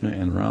 Krishna,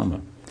 and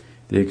Rama,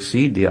 they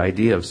exceed the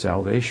idea of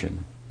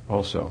salvation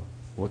also.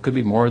 What could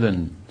be more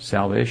than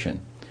salvation?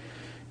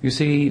 You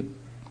see,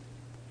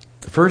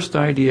 the first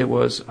idea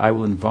was, I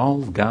will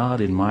involve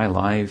God in my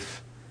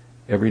life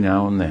every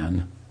now and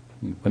then,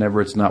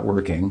 whenever it's not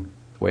working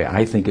the way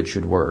I think it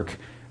should work.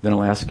 Then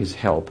I'll ask His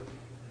help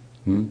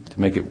to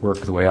make it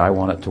work the way I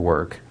want it to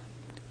work,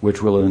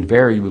 which will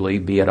invariably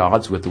be at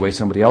odds with the way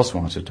somebody else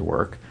wants it to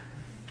work.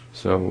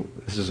 So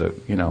this is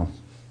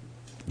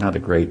not a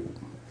great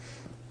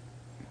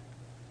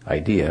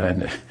idea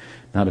and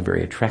not a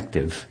very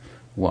attractive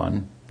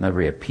one, not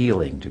very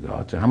appealing to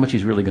God. So how much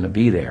He's really going to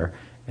be there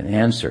and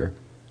answer?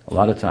 A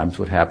lot of times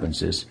what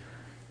happens is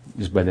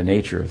by the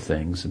nature of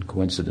things and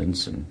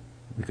coincidence, and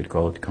we could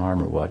call it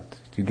karma or what,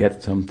 you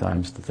get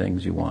sometimes the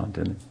things you want,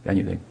 and then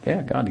you think,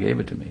 yeah, God gave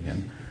it to me.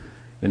 And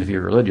then if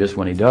you're religious,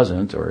 when He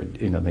doesn't, or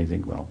they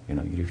think, well,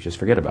 you just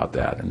forget about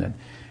that, and then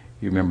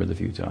you remember the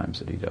few times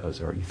that He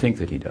does, or you think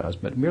that He does,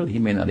 but really He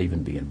may not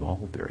even be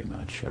involved very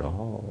much at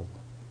all.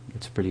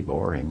 It's a pretty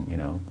boring,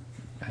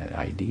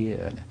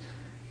 idea.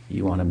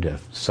 You want Him to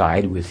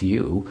side with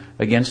you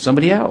against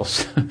somebody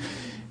else.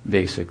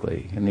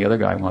 basically. And the other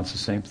guy wants the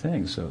same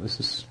thing. So this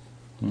is,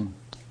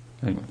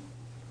 anyway,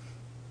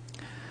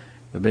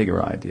 the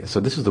bigger idea. So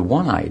this is the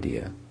one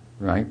idea,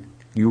 right?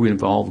 You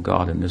involve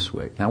God in this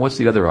way. Now what's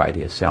the other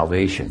idea?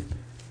 Salvation.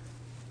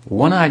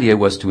 One idea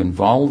was to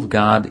involve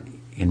God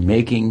in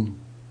making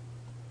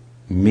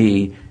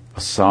me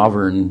a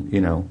sovereign,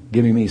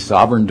 giving me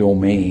sovereign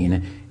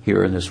domain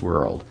here in this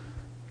world.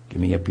 Give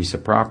me a piece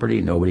of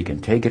property, nobody can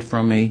take it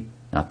from me,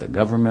 not the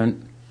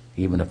government,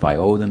 even if I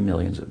owe them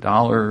millions of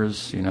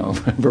dollars,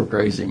 for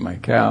grazing my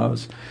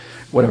cows,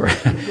 whatever.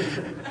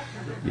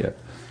 Yeah.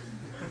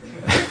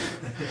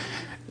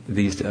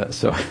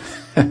 So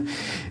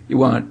you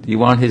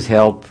want his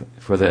help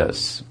for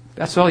this.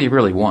 That's all you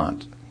really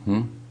want.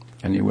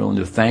 And you're willing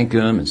to thank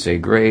him and say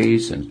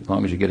grace, and as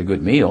long as you get a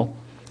good meal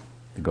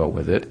to go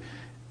with it,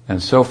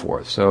 and so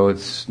forth. So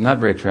it's not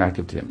very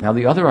attractive to him. Now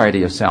the other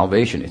idea of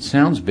salvation, it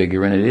sounds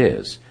bigger, and it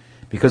is,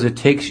 because it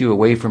takes you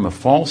away from a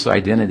false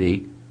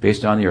identity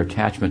based on your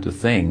attachment to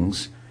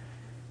things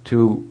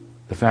to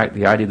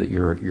the idea that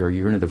you're a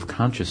unit of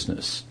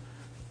consciousness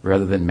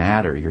rather than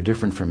matter. You're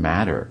different from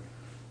matter.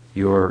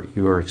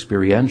 You're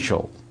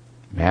experiential.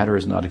 Matter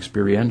is not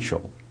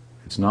experiential.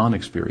 It's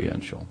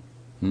non-experiential.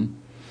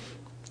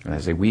 And I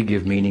say, we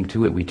give meaning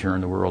to it, we turn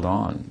the world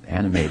on,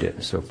 animate it,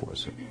 and so forth.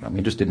 So I'm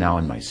interested now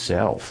in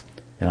myself.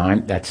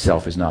 And that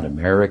self is not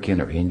American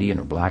or Indian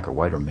or black or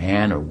white or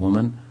man or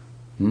woman,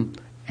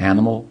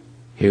 animal,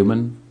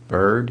 human,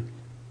 bird.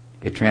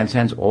 It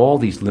transcends all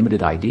these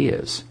limited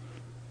ideas,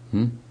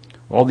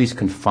 all these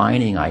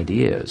confining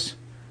ideas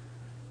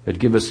that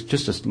give us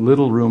just a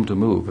little room to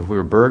move. If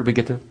we're a bird, we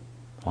get to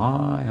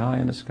fly high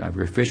in the sky. If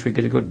we're a fish, we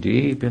get to go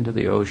deep into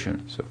the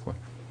ocean, and so forth.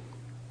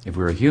 If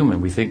we're a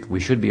human, we think we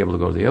should be able to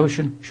go to the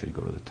ocean, we should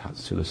go to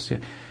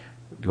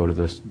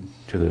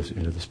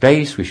the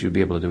space, we should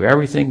be able to do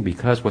everything,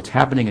 because what's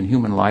happening in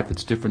human life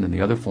that's different than the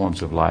other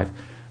forms of life,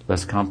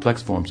 less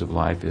complex forms of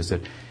life, is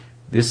that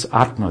this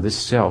Atma, this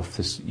self,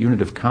 this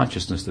unit of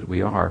consciousness that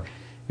we are,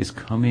 is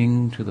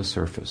coming to the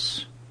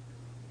surface.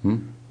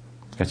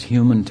 That's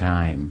human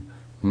time.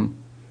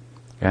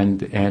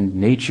 And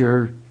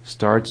nature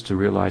starts to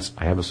realize,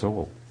 I have a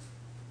soul.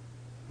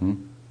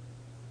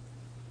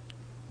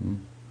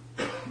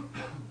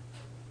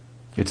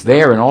 It's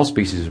there in all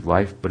species of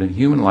life, but in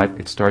human life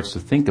it starts to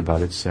think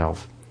about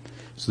itself.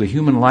 So the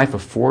human life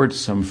affords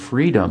some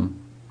freedom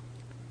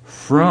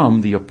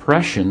from the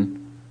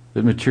oppression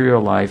that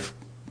material life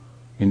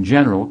in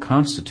general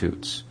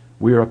constitutes.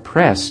 We are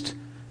oppressed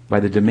by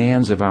the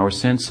demands of our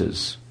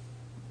senses,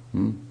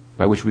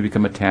 by which we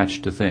become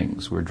attached to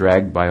things. We're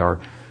dragged by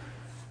our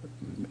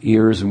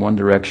ears in one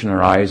direction,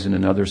 our eyes in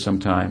another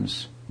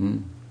sometimes.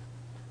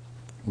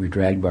 We're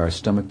dragged by our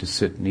stomach to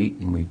sit and eat,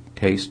 and we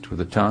taste with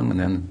the tongue, and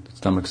then the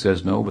stomach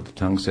says no, but the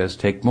tongue says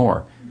take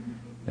more.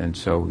 And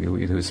so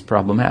it's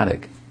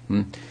problematic.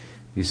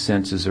 These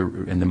senses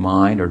in the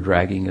mind are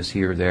dragging us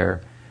here,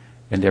 there,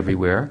 and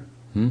everywhere.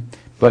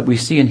 But we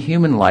see in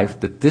human life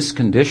that this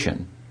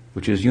condition,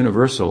 which is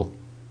universal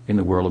in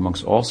the world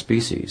amongst all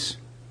species,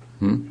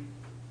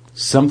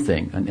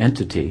 something, an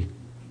entity,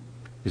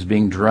 is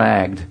being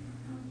dragged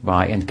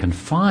by and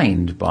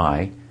confined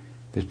by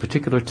the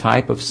particular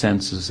type of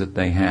senses that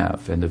they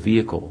have and the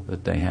vehicle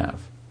that they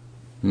have.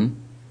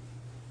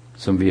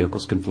 Some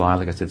vehicles can fly,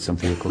 like I said, some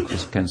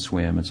vehicles can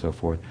swim and so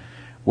forth.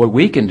 What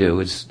we can do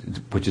is,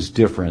 which is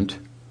different,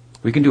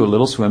 we can do a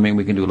little swimming,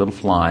 we can do a little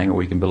flying, or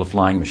we can build a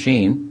flying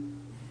machine.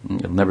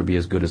 It'll never be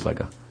as good as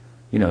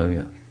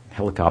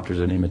helicopter's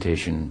an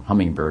imitation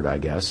hummingbird, I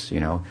guess,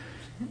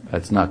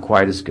 It's not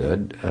quite as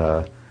good,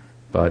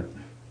 but,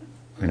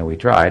 we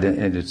tried,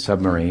 and it's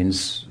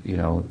submarines, in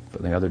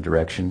the other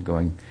direction,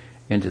 going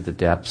into the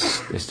depths.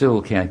 They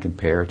still can't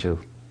compare to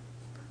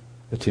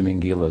the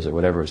Timingilas or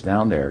whatever is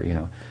down there,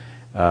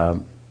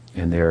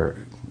 in their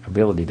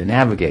ability to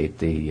navigate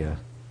the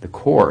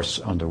course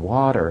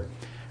underwater.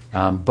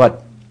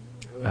 But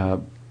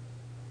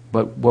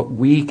what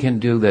we can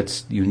do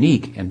that's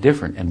unique and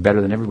different and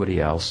better than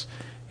everybody else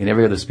in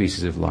every other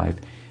species of life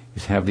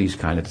is have these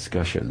kind of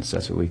discussions.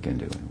 That's what we can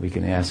do. We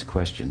can ask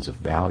questions of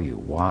value,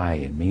 why,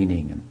 and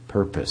meaning, and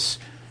purpose,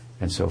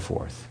 and so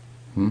forth.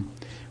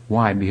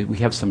 Why? Because we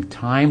have some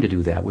time to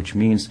do that, which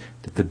means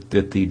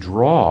that the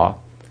draw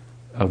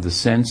of the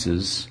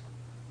senses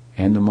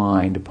and the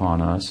mind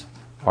upon us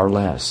are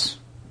less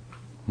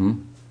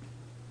than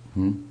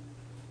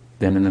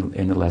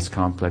in the less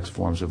complex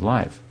forms of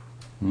life.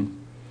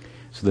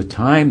 So the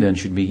time then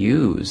should be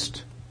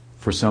used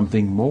for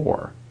something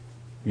more,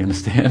 you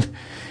understand,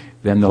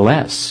 than the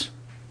less.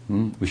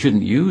 We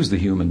shouldn't use the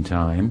human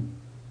time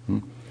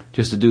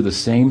just to do the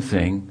same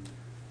thing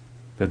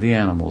that the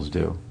animals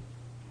do.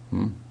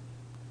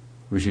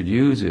 We should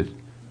use it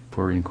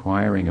for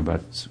inquiring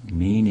about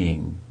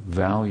meaning,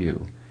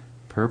 value,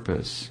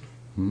 purpose,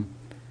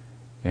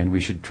 and we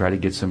should try to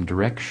get some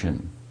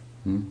direction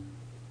in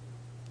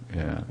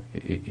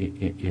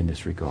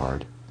this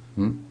regard.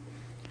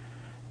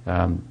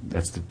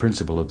 That's the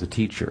principle of the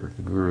teacher,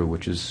 the guru,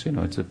 which is,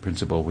 it's a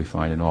principle we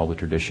find in all the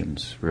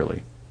traditions,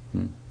 really.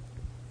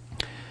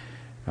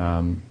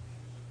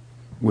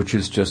 which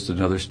is just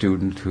another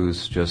student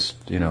who's just,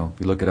 you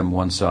look at him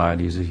one side,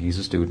 he's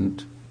a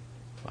student.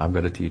 I've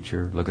got a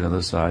teacher. Look at the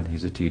other side,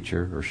 he's a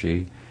teacher or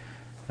she,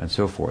 and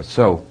so forth.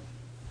 So,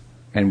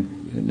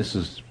 and this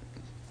is,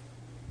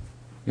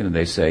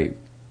 they say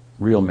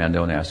real men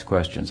don't ask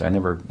questions. I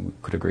never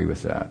could agree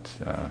with that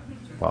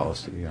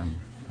policy.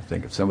 I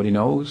think if somebody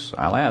knows,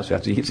 I'll ask.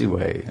 That's the easy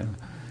way.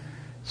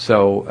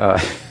 So,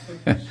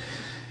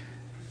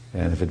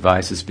 and if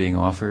advice is being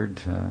offered,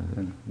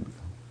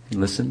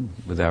 listen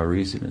without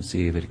reason and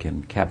see if it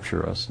can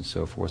capture us and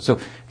so forth. So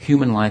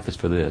human life is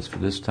for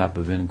this type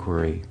of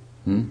inquiry.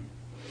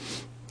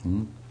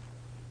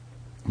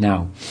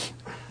 Now,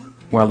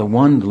 while the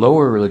one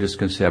lower religious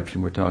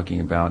conception we're talking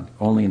about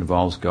only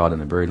involves God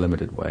in a very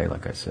limited way,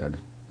 like I said,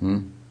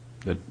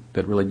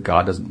 that really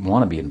God doesn't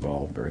want to be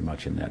involved very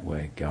much in that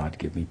way. God,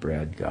 give me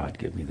bread. God,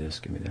 give me this,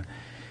 give me that.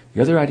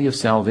 The other idea of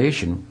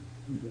salvation,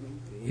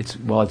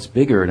 it's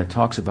bigger, and it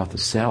talks about the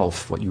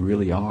self, what you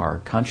really are,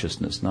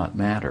 consciousness, not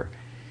matter.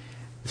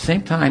 At the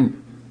same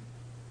time,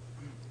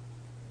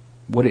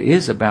 what it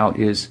is about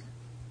is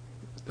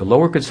the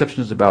lower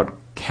conception is about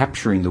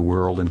capturing the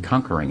world and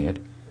conquering it.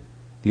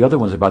 The other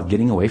one's about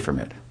getting away from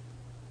it.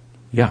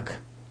 Yuck.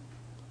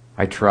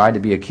 I tried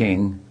to be a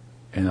king,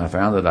 and I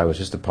found that I was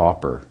just a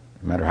pauper.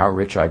 No matter how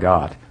rich I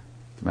got,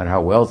 no matter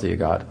how wealthy I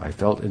got, I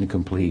felt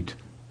incomplete.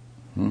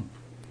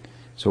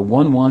 So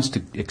one wants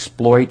to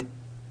exploit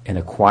and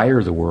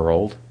acquire the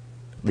world,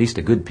 at least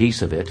a good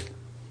piece of it,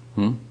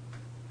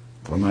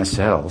 for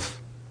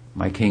myself,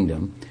 my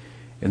kingdom.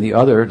 And the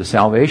other, the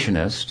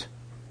salvationist,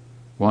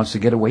 wants to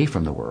get away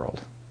from the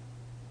world.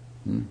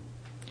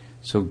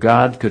 So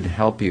God could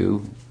help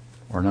you,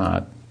 or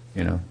not,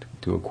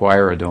 to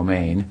acquire a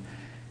domain,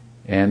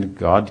 and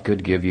God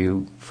could give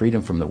you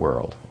freedom from the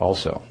world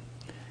also.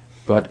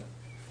 But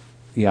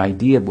the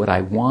idea of what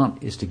I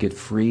want is to get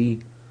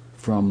free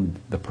from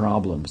the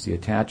problems, the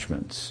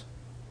attachments.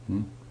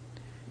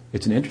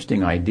 It's an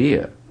interesting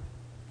idea.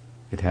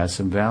 It has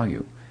some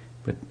value.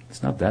 But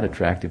it's not that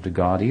attractive to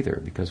God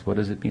either, because what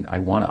does it mean?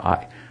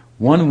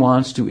 One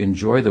wants to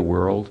enjoy the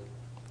world,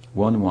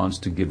 one wants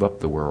to give up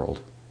the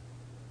world.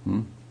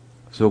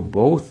 So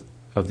both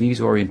of these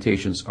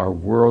orientations are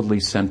worldly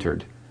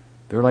centered.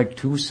 They're like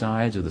two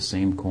sides of the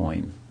same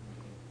coin.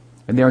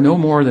 And they are no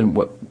more than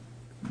what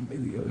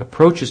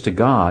approaches to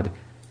God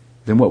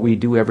than what we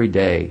do every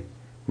day.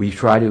 We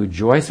try to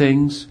enjoy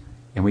things,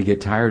 and we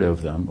get tired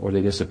of them, or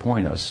they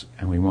disappoint us,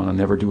 and we want to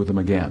never do them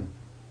again.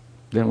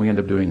 Then we end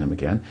up doing them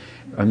again,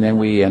 and then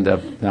we end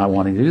up not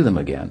wanting to do them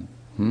again.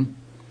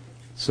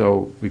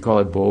 So we call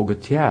it boga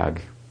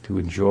tyag, to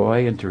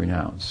enjoy and to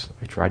renounce.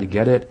 I tried to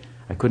get it,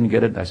 I couldn't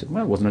get it, and I said,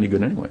 well, it wasn't any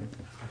good anyway.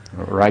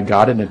 Or I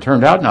got it, and it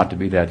turned out not to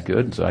be that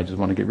good, so I just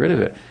want to get rid of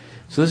it.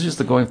 So this is just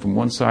the going from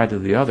one side to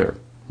the other.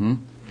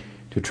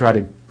 To try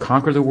to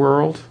conquer the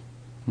world,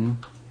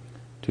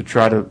 to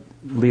try to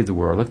leave the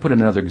world. Let's put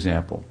another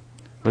example.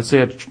 Let's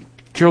say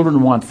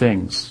children want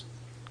things.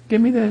 Give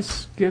me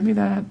this, give me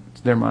that.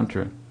 It's their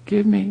mantra.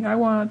 Give me, I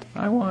want.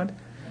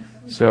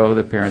 So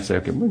the parents say,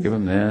 okay, we'll give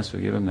them this,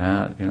 we'll give them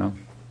that,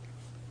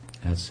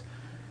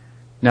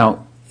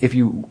 Now, if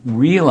you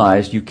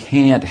realize you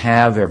can't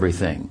have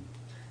everything,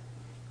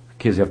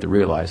 kids have to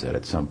realize that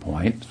at some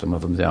point. Some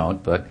of them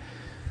don't, but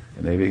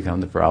they become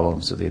the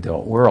problems of the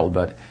adult world.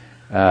 But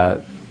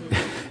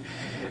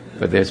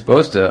they're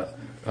supposed to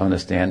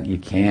understand you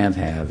can't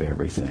have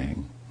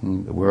everything.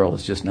 The world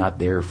is just not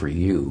there for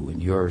you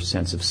and your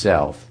sense of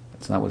self.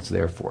 That's not what it's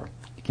there for.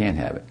 You can't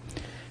have it.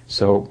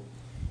 So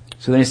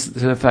then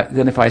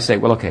if I say,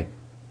 well, okay,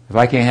 if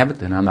I can't have it,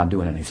 then I'm not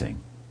doing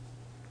anything.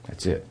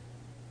 That's it.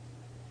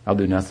 I'll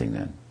do nothing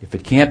then. If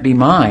it can't be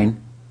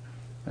mine,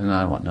 then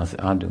I want nothing.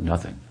 I'll do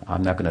nothing.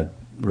 I'm not going to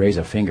raise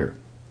a finger.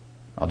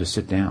 I'll just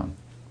sit down,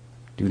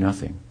 do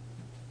nothing.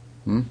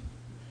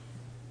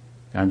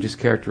 I'm just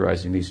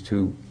characterizing these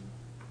two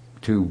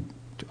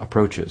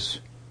approaches.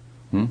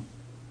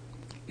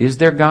 Is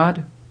there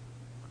God?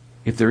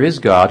 If there is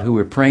God who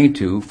we're praying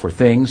to for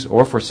things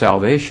or for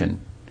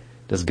salvation,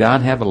 does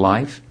God have a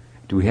life?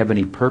 Do we have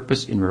any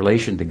purpose in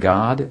relation to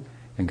God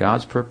and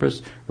God's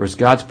purpose? Or is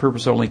God's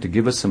purpose only to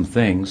give us some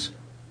things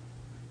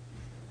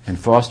and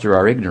foster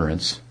our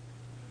ignorance?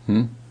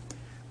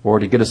 Or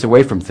to get us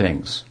away from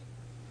things?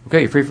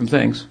 Okay, you're free from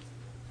things.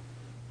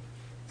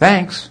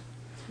 Thanks.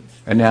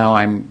 And now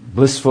I'm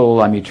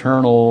blissful, I'm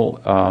eternal,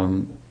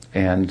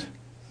 and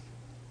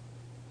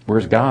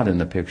where's God in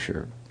the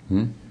picture?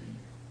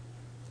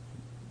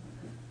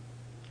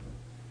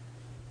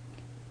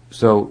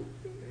 So,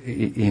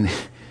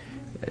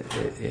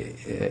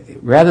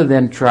 rather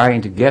than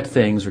trying to get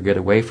things or get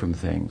away from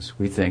things,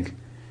 we think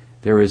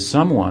there is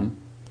someone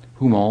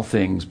whom all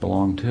things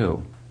belong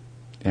to,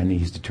 and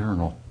he's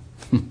eternal,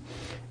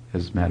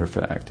 as a matter of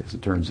fact, as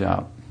it turns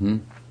out.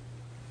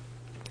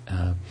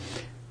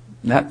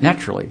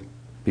 Naturally,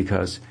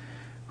 because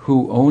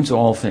who owns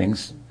all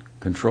things,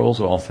 controls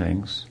all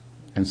things,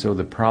 and so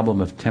the problem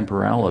of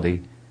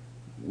temporality,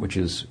 which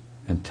is,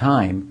 and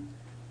time,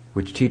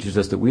 which teaches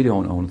us that we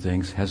don't own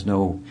things, has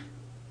no,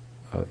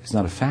 it's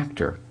not a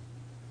factor.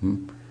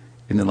 And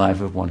in the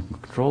life of one who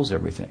controls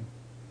everything.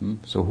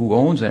 So who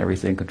owns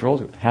everything,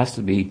 controls it, has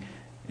to be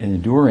an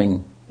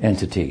enduring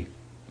entity.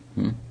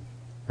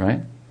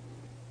 Right?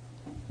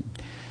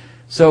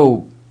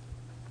 So,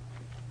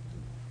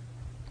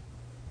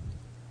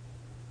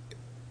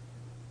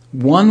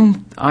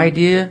 one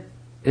idea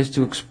is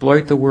to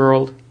exploit the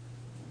world,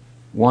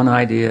 one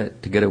idea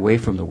to get away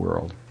from the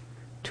world,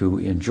 to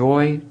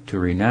enjoy, to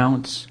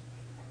renounce.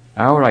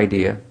 Our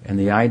idea, and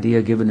the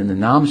idea given in the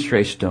Nam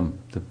Shreshtam,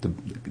 the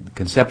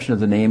conception of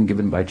the name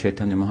given by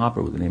Chaitanya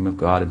Mahaprabhu, the name of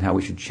God, and how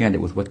we should chant it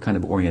with what kind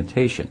of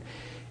orientation,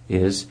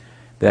 is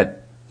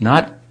that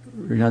not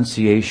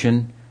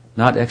renunciation,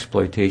 not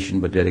exploitation,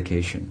 but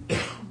dedication.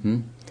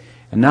 And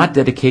not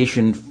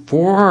dedication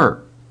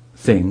for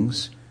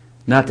things,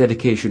 not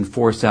dedication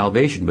for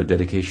salvation, but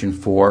dedication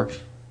for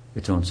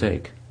its own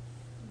sake.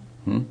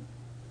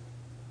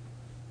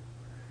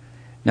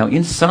 Now,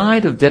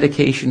 inside of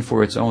dedication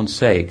for its own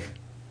sake,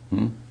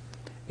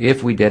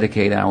 if we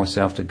dedicate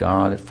ourselves to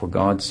God for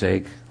God's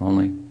sake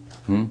only,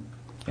 and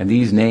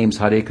these names,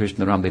 Hare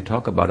Krishna Ram, they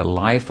talk about a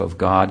life of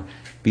God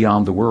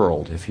beyond the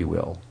world, if you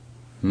will.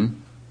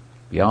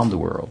 Beyond the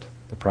world,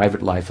 the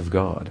private life of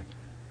God.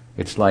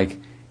 It's like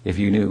if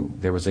you knew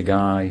there was a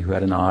guy who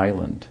had an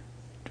island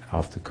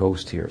off the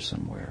coast here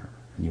somewhere,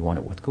 and you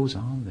wonder what goes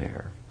on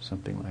there,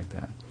 something like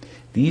that.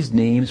 These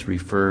names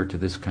refer to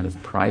this kind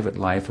of private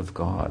life of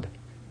God.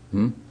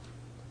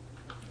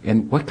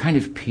 And what kind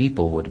of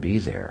people would be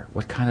there?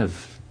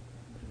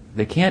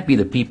 They can't be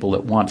the people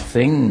that want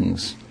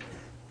things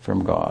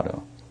from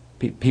God.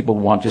 People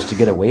want just to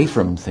get away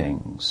from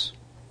things.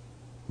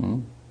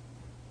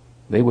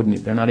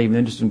 They're not even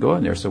interested in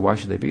going there, so why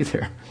should they be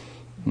there?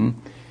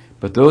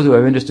 But those who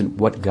are interested in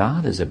what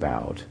God is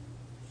about,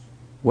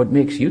 what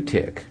makes you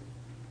tick,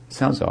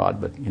 sounds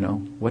odd, but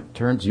what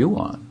turns you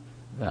on?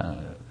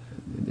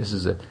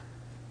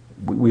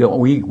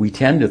 We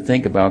tend to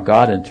think about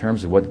God in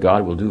terms of what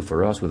God will do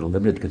for us with a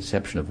limited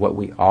conception of what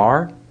we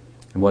are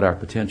and what our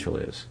potential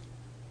is.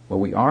 What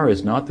we are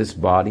is not this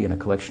body and a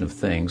collection of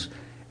things,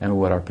 and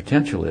what our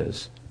potential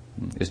is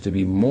to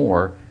be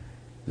more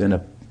than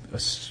a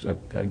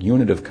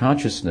unit of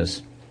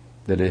consciousness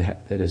that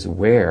is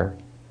aware,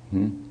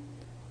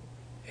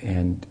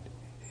 and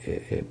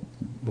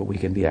but we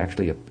can be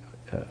actually a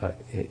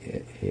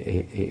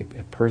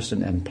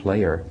person and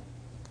player,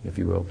 if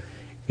you will,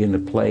 in the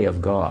play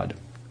of God.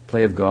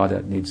 Play of God,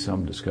 that needs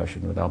some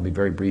discussion, but I'll be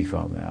very brief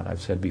on that.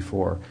 I've said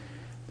before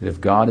that if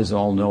God is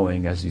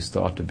all-knowing, as he's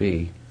thought to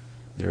be,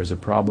 there is a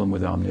problem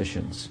with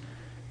omniscience.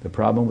 The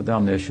problem with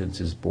omniscience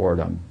is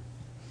boredom.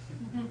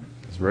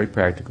 It's very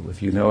practical.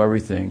 If you know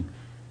everything,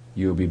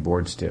 you'll be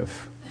bored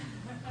stiff.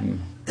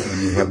 And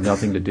you have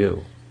nothing to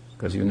do,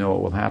 because you know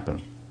what will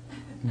happen.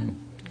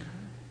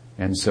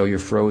 And so you're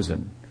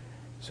frozen.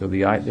 So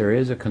there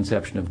is a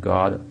conception of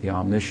God, the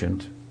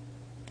omniscient,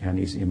 and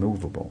he's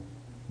immovable.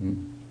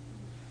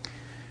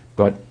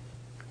 But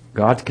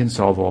God can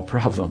solve all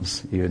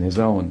problems, even his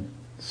own.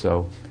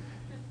 So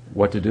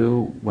what to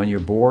do when you're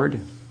bored?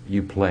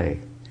 You play.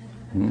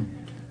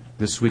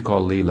 This we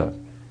call Leela.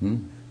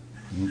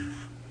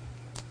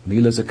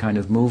 Leela is a kind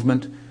of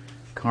movement.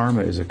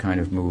 Karma is a kind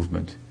of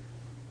movement.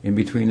 In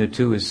between the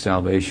two is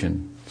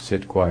salvation.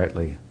 Sit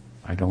quietly.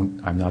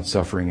 I'm not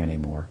suffering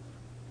anymore.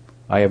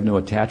 I have no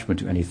attachment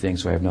to anything,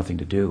 so I have nothing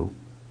to do.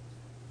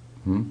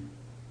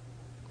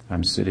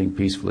 I'm sitting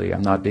peacefully.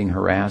 I'm not being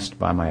harassed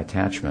by my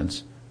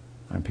attachments.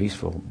 I'm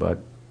peaceful,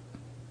 but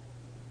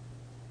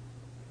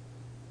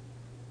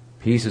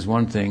peace is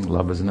one thing,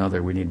 love is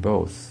another. We need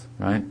both,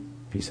 right?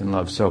 Peace and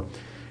love. So,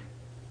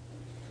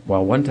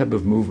 while one type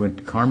of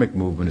movement, karmic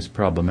movement, is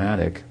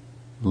problematic,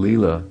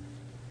 Leela,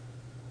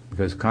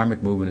 because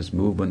karmic movement is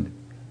movement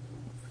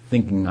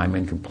thinking I'm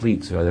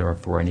incomplete, so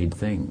therefore I need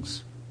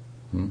things.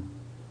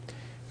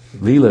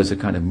 Leela is a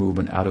kind of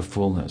movement out of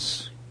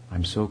fullness.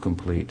 I'm so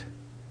complete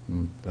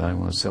that I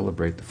want to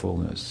celebrate the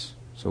fullness.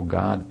 So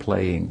God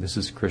playing, this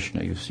is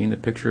Krishna. You've seen the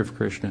picture of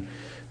Krishna.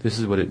 This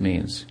is what it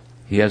means.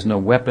 He has no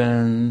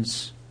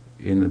weapons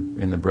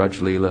in the Braj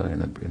Leela, in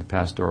the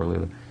pastoral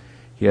Leela.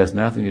 He has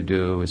nothing to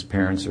do. His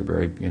parents are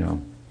very,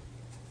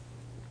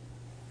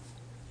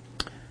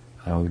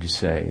 how would you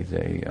say,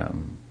 they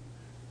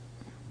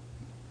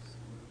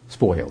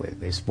spoil it.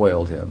 They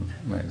spoiled him.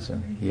 Right?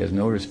 So he has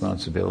no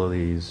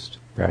responsibilities,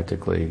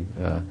 practically,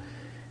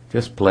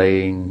 just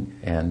playing,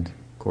 and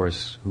of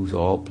course, who's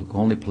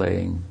only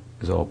playing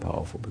is all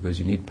powerful, because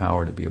you need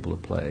power to be able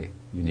to play.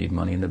 You need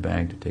money in the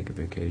bank to take a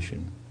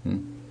vacation.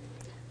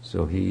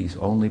 So he's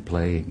only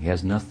playing. He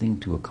has nothing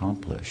to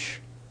accomplish.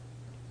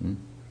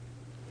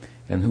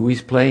 And who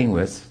he's playing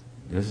with,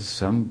 this is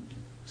some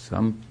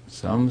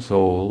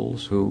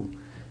souls who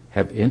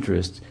have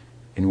interest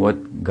in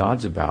what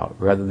God's about,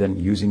 rather than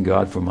using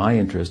God for my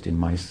interest in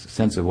my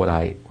sense of what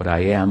I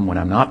am when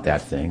I'm not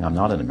that thing. I'm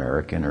not an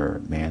American or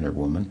man or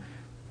woman,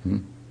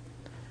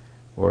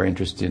 or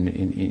interest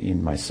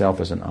in myself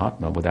as an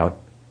Atma without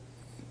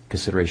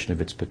consideration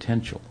of its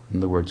potential. In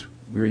other words,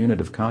 we're a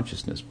unit of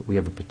consciousness, but we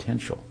have a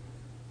potential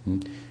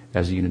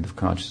as a unit of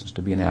consciousness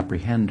to be an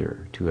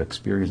apprehender, to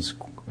experience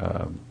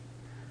to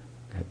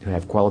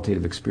have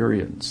qualitative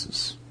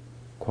experiences,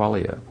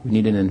 qualia. We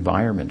need an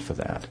environment for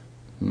that.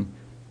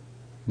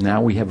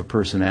 Now we have a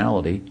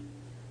personality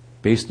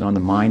based on the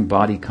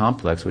mind-body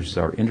complex, which is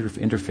our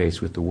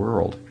interface with the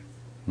world.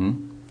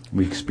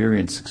 We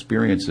experience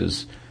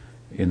experiences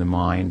in the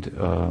mind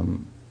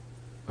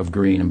of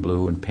green and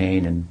blue and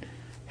pain and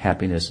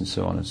happiness and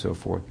so on and so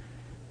forth.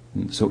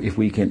 So if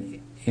we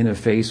can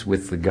interface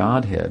with the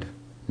Godhead,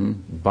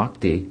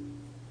 bhakti,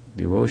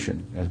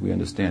 devotion, as we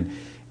understand,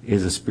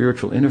 is a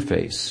spiritual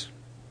interface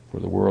for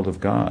the world of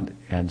God,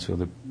 and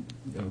so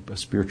a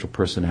spiritual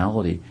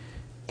personality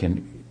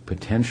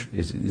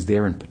is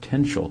there in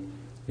potential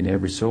in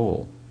every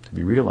soul to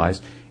be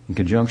realized in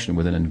conjunction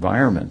with an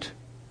environment.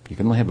 You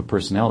can only have a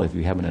personality if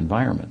you have an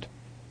environment.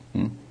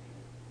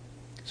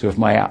 So if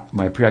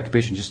my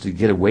preoccupation is just to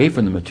get away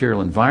from the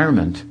material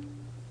environment,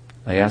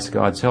 I ask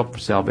God's help for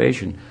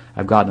salvation.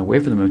 I've gotten away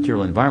from the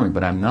material environment,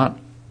 but I'm not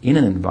in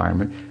an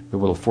environment that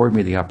will afford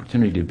me the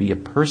opportunity to be a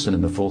person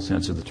in the full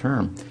sense of the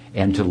term,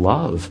 and to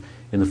love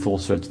in the full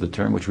sense of the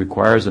term, which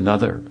requires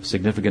another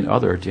significant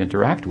other to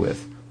interact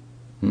with.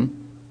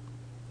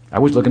 I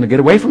was looking to get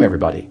away from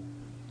everybody,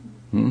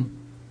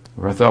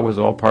 where I thought was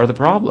all part of the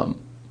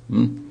problem.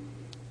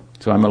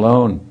 So I'm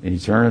alone in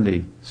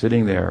eternity,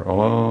 sitting there,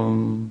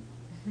 alone,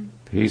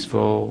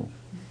 peaceful.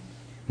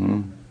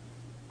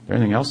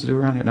 Anything else to do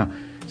around here? No.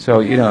 So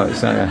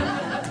it's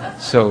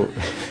not so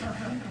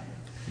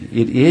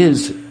it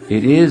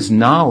is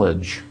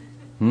knowledge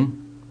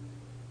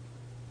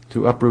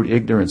to uproot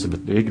ignorance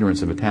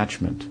of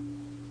attachment.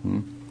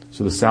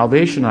 So the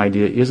salvation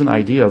idea is an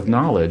idea of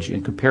knowledge,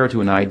 and compared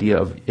to an idea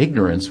of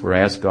ignorance, where I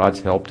ask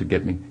God's help to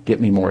get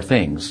me more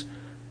things,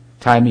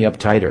 tie me up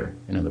tighter.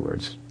 In other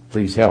words,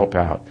 please help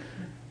out.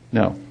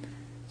 No.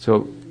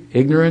 So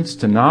ignorance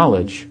to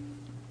knowledge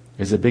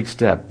is a big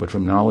step, but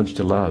from knowledge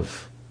to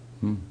love.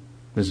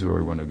 This is where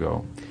we want to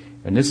go.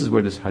 And this is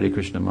where this Hare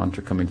Krishna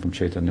mantra coming from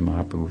Chaitanya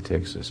Mahaprabhu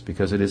takes us,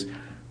 because it is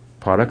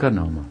Paraka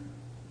Nama,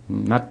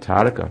 not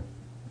Taraka.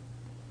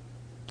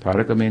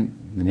 Taraka means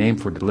the name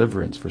for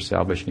deliverance, for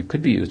salvation. It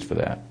could be used for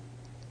that.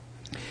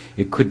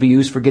 It could be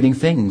used for getting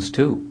things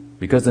too,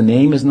 because the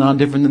name is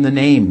non-different than the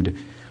named.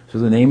 So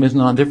the name is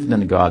non-different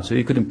than God. So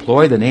you could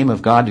employ the name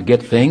of God to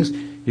get things.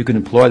 You could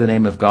employ the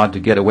name of God to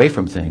get away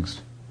from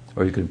things.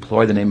 Or you could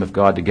employ the name of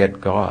God to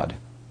get God.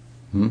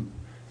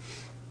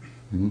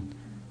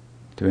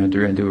 To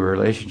enter into a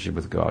relationship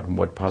with God. And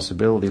what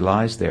possibility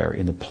lies there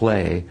in the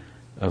play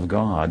of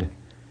God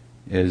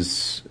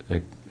is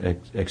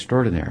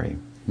extraordinary.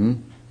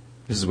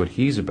 This is what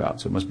He's about,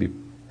 so it must be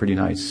pretty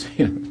nice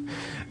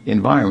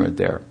environment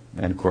there.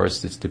 And of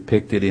course, it's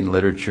depicted in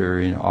literature,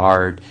 in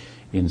art,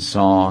 in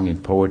song,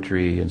 in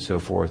poetry, and so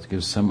forth. It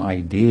gives some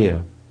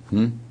idea.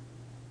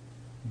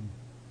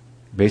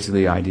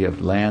 Basically, the idea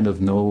of land of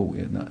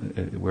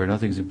where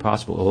nothing's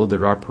impossible. Although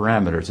there are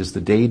parameters. It's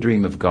the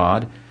daydream of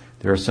God.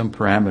 There are some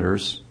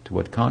parameters to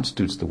what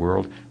constitutes the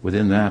world.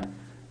 Within that,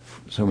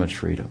 so much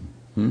freedom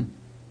to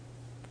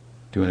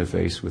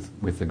interface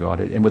with the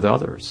Godhead and with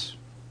others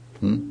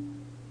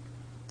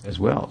as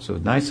well. So,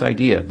 nice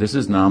idea. This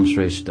is Nam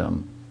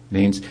Shreshtam.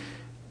 Means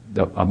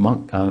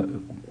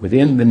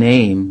within the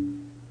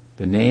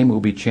name will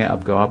be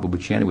of God will be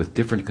chanted with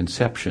different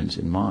conceptions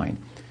in mind.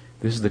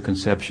 This is the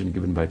conception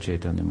given by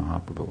Chaitanya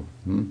Mahaprabhu.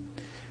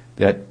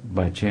 That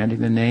by chanting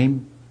the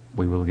name,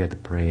 we will get the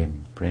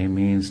prem. Prem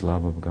means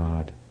love of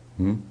God.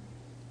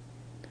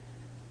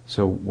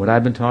 So what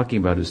I've been talking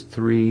about is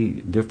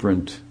 3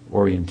 different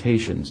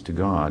orientations to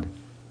God.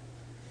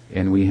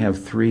 And we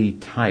have 3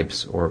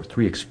 types or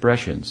 3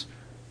 expressions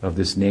of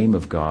this name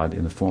of God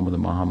in the form of the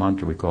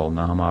Mahamantra we call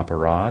Nam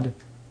Aparad,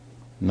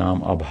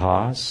 Nam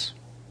Abhas,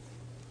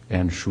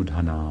 and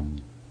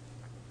Shuddhanam.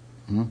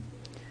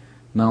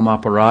 Nam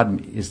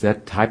Aparad is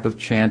that type of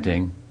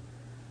chanting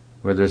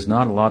where there's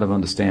not a lot of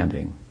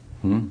understanding.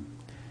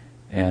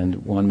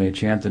 And one may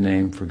chant the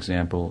name, for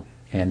example,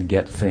 and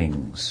get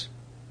things,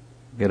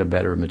 get a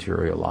better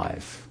material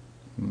life.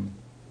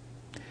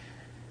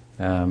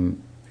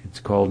 It's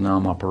called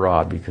Nam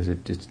Aparad because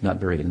it's not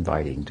very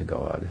inviting to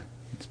God.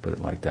 Let's put it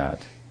like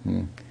that.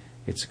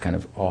 It's kind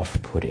of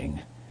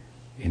off-putting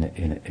in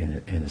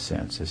a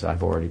sense, as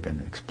I've already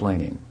been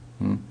explaining.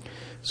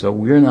 So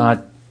we're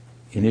not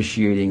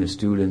initiating the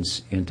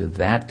students into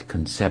that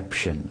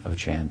conception of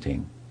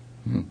chanting.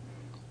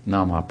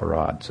 Nam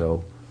Aparad.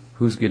 So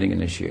who's getting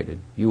initiated?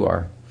 You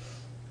are.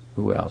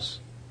 Who else?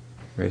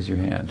 Raise your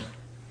hand.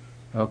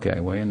 Okay,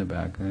 way in the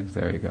back.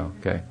 There you go.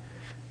 Okay.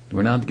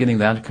 We're not getting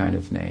that kind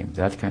of name,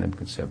 that kind of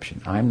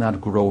conception. I'm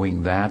not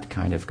growing that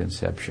kind of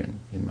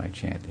conception in my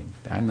chanting.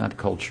 I'm not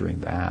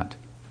culturing that.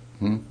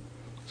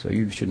 So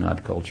you should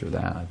not culture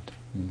that.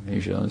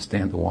 You should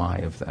understand the why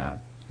of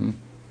that. Nam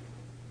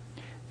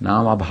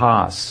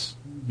Abhas.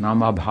 Nam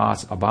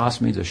Abhas.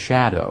 Abhas means a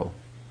shadow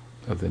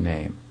of the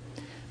name.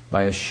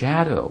 By a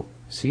shadow,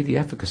 see the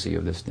efficacy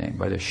of this name.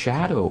 By the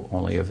shadow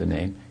only of the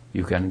name,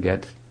 you can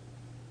get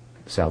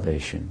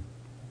salvation,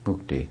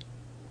 mukti,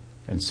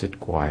 and sit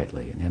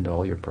quietly and end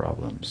all your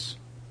problems.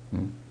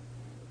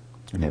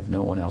 and have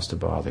no one else to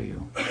bother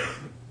you,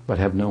 but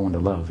have no one to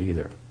love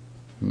either.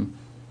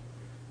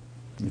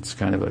 It's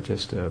kind of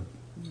just a,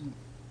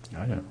 I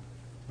don't know,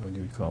 what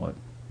do you call it?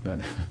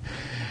 But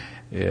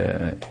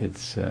yeah,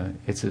 it's a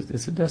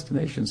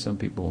destination some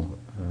people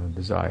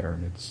desire,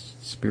 and it's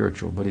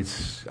spiritual, but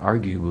it's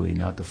arguably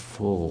not the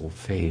full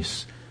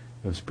face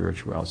of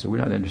spirituality. So we're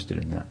not interested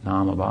in that.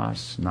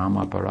 Namabhas,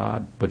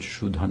 Namaparad, but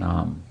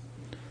Shuddhanam.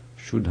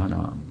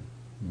 Shuddhanam.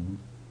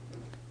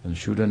 And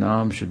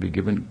Shuddhanam should be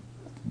given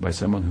by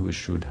someone who is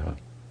Shuddha.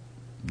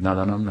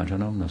 Nadanam,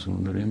 Najanam,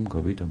 Nasundarim,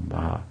 Govitam,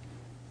 Bha.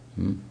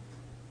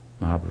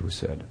 Mahaprabhu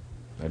said,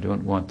 I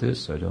don't want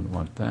this, I don't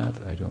want that,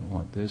 I don't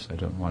want this, I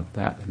don't want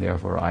that, and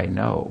therefore I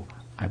know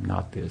I'm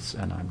not this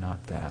and I'm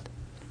not that.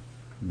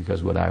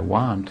 Because what I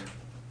want,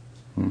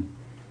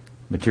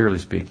 materially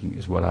speaking,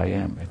 is what I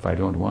am. If I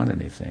don't want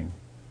anything,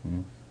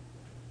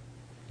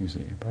 you see,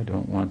 if I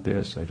don't want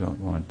this, I don't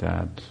want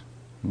that,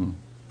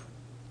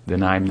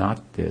 then I'm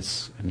not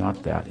this and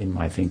not that in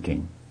my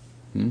thinking.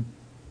 You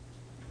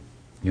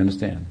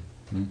understand?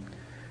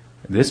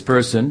 This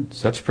person,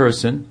 such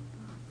person,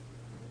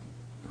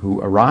 who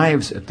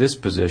arrives at this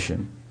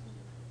position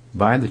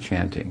by the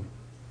chanting,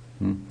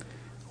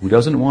 who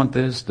doesn't want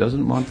this,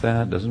 doesn't want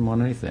that, doesn't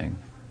want anything,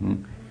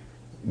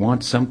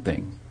 wants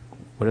something.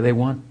 What do they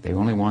want? They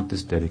only want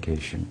this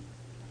dedication.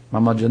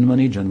 Mama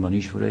janmani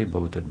janmanishvare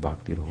bhavatad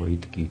bhaktir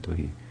hoit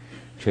kitohi.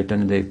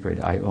 Chaitanya Dev prayed,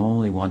 I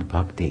only want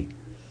bhakti.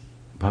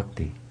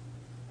 Bhakti.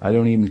 I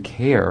don't even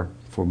care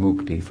for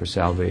mukti, for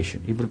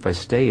salvation. Even if I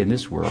stay in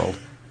this world,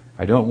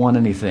 I don't want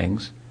any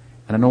things,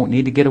 and I don't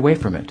need to get away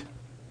from it.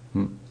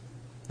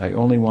 I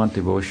only want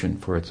devotion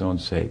for its own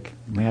sake.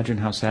 Imagine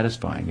how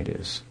satisfying it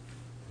is.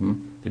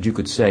 That you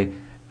could say,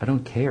 I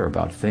don't care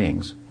about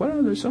things.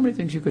 Well, there's so many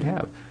things you could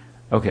have.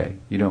 Okay,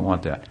 you don't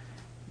want that.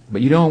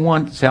 But you don't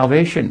want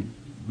salvation,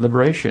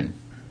 liberation.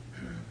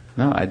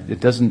 No, it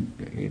doesn't,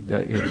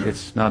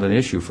 it's not an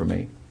issue for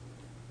me.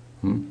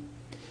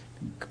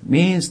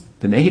 Means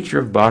the nature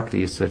of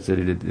bhakti is such that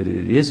it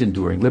is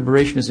enduring.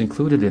 Liberation is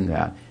included in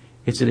that.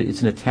 It's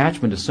an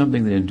attachment to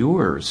something that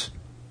endures.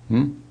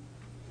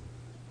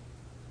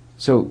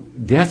 So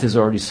death is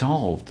already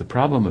solved. The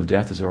problem of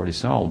death is already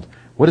solved.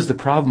 What is the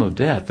problem of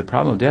death? The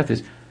problem of death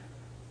is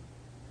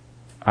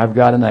I've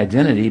got an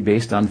identity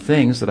based on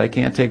things that I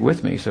can't take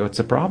with me, so it's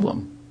a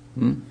problem.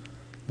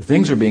 The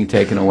things are being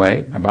taken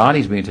away, my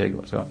body's being taken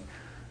away, so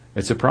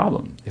it's a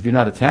problem. If you're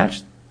not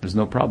attached, there's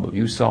no problem.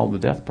 You solve the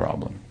death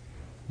problem.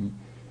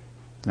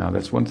 Now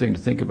that's one thing to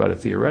think about it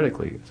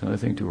theoretically. It's another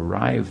thing to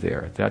arrive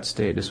there at that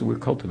state. This is what we're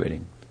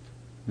cultivating,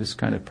 this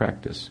kind of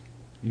practice.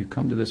 You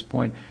come to this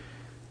point,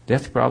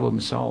 death problem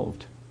is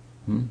solved.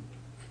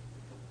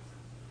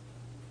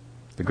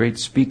 The great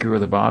speaker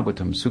of the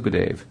Bhagavatam,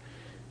 Sukadev,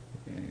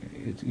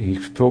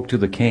 he spoke to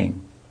the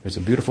king. There's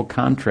a beautiful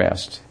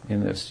contrast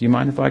in this. Do you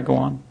mind if I go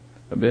on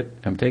a bit?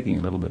 I'm taking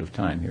a little bit of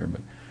time here,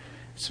 but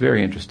it's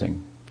very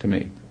interesting to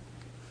me.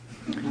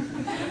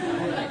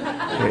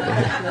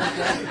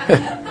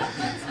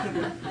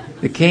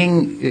 The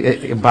king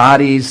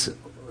embodies,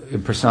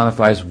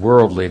 personifies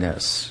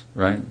worldliness,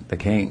 right? The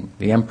king,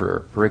 the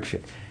emperor,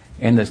 Parikshit,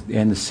 and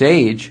the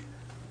sage,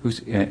 who's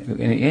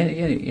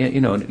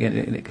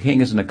the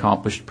king is an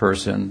accomplished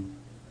person,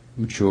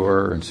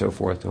 mature and so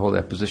forth, to hold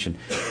that position.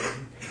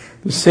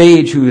 The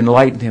sage who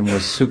enlightened him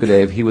was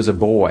Sukadev. He was a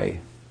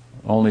boy,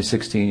 only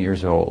 16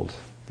 years old,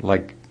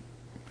 like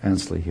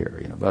Ansley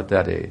here, about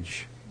that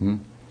age.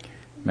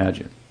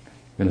 Imagine,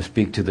 going to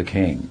speak to the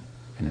king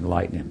and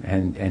enlighten him,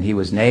 and he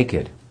was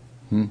naked.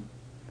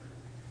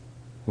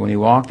 When he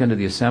walked into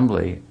the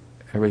assembly,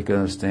 everybody could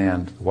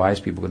understand. Wise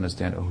people could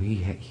understand. Oh,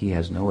 he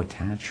has no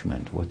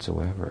attachment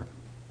whatsoever.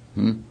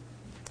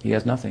 He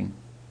has nothing.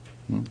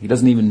 He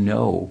doesn't even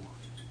know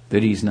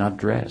that he's not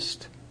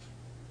dressed.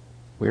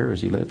 Where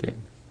is he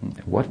living?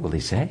 What will he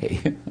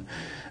say?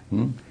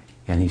 And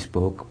he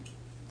spoke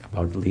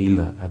about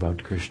Leela,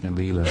 about Krishna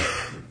Leela.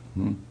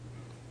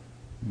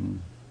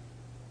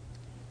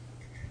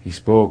 He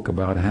spoke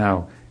about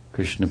how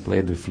Krishna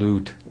played the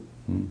flute,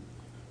 and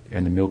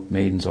the milk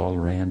maidens all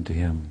ran to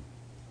him.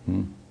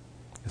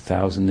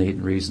 1,008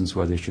 reasons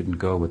why they shouldn't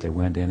go, but they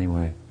went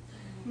anyway.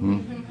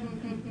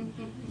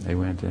 They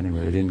went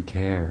anyway. They didn't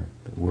care.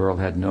 The world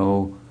had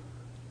no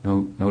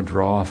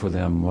draw for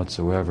them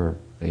whatsoever.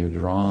 They were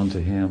drawn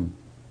to him.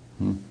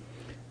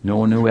 No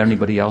one knew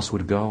anybody else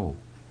would go.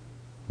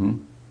 They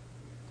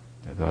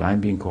thought,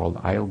 I'm being called,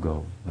 I'll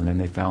go. And then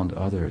they found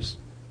others.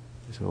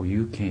 They said, oh,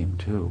 you came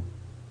too.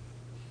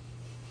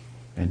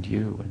 And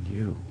you, and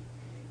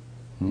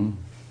you.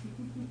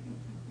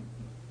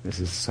 This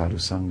is sadhu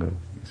sangha.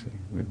 You see,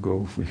 we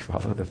go, we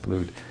follow the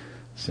flute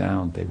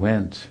sound. They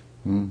went.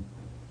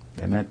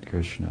 They met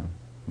Krishna.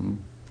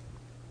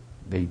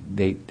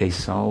 They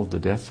solved the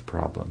death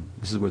problem.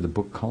 This is where the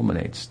book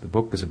culminates. The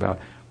book is about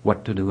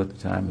what to do at the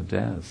time of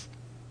death.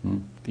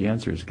 The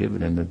answer is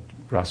given in the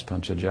Ras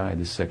Panchadhyaya,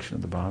 this section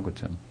of the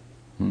Bhagavatam.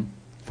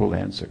 Full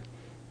answer.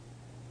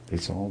 They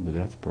solved the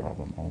death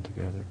problem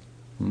altogether.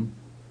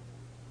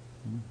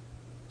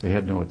 They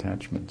had no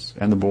attachments.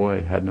 And the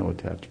boy had no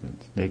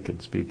attachments,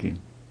 naked speaking.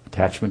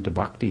 Attachment to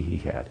bhakti he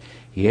had.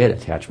 He had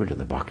attachment to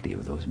the bhakti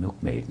of those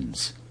milk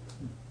maidens.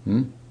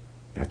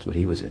 That's what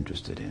he was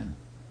interested in.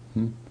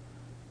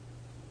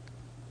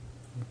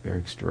 Very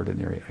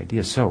extraordinary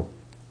idea. So,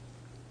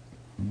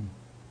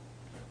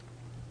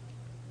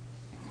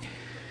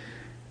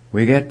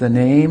 we get the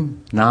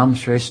name Nam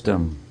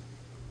Shreshtam.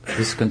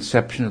 This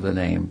conception of the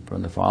name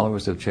from the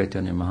followers of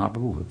Chaitanya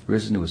Mahaprabhu who have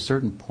risen to a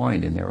certain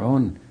point in their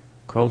own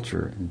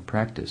culture and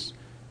practice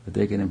that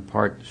they can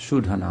impart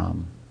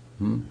Shuddhanam.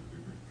 And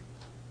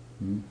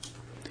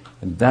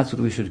that's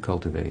what we should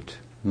cultivate.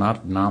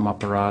 Not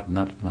Namaparad,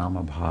 not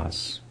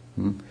Namabhas.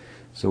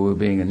 So we're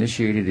being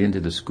initiated into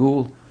the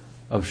school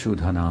of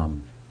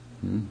Shuddhanam.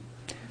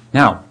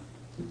 Now,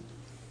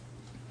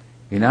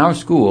 in our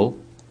school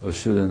of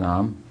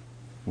Shuddhanam,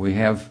 we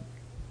have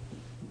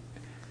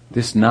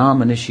this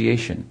Nam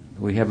initiation.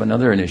 We have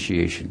another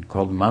initiation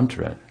called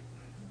Mantra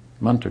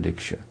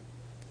Diksha.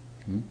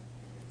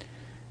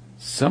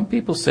 Some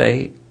people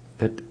say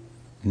that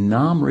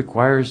Nam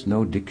requires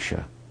no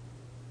Diksha.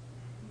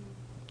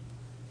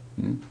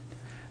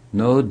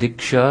 No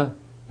Diksha,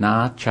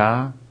 na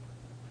cha,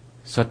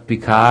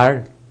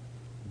 Satvikar,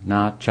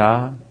 na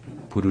cha,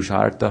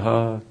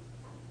 Purushartaha.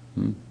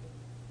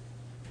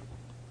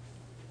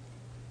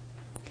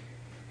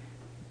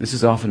 This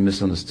is often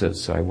misunderstood,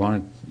 so I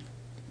want to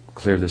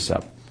clear this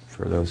up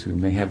for those who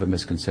may have a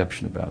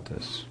misconception about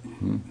this.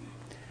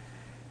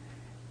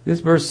 This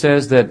verse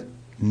says that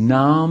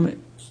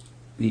Nam,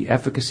 the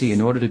efficacy in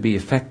order to be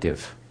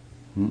effective,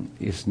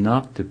 is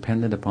not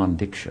dependent upon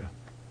Diksha.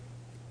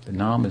 The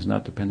Nam is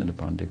not dependent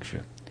upon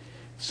Diksha.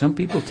 Some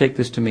people take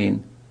this to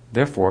mean,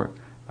 therefore,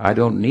 I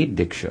don't need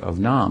Diksha of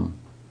Nam.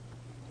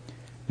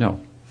 No,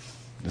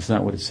 that's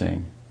not what it's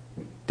saying.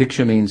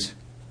 Diksha means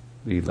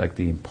like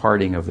the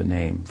imparting of the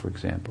name, for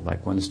example.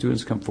 Like when the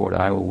students come forward,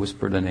 I will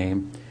whisper the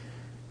name,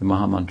 the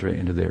Mahamantra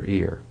into their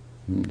ear,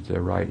 into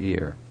their right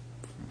ear.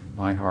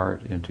 My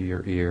heart into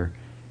your ear,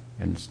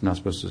 and it's not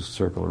supposed to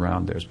circle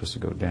around there, it's supposed to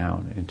go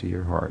down into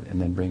your heart and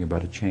then bring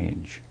about a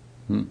change.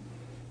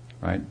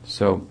 Right?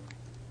 So,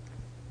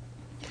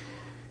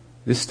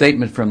 this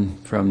statement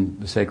from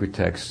the sacred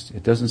text,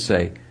 it doesn't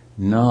say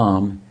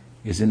Nam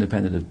is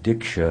independent of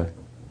Diksha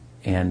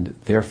and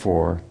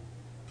therefore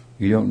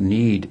you don't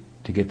need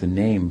to get the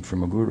name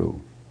from a guru.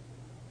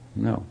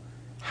 No.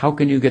 How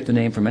can you get the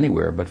name from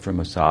anywhere but from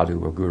a sadhu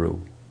or guru?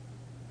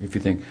 If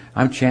you think,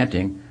 I'm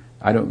chanting,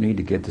 I don't need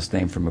to get this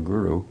name from a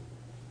guru,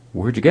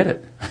 where'd you get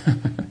it?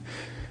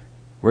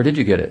 Where did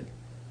you get it?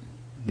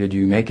 Did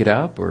you make it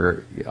up?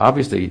 Or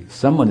obviously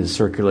someone is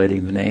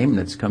circulating the name and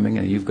it's coming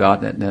and you've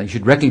got it. Now you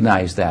should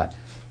recognize that.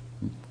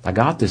 I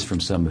got this from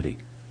somebody.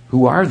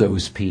 Who are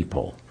those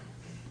people?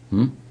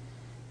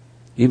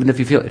 Even if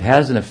you feel it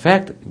has an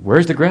effect,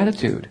 where's the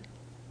gratitude?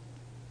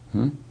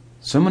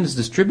 Someone is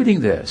distributing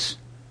this.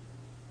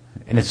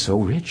 And it's so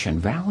rich and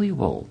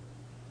valuable.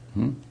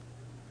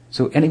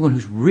 So anyone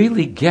who's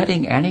really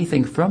getting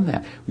anything from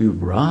that, we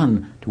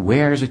run to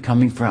where is it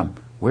coming from?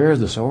 Where is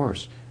the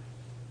source?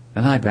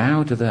 And I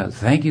bow to that.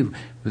 Thank you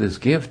for this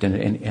gift.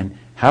 And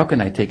how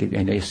can I take it?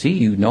 And I see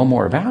you know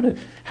more about it.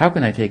 How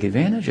can I take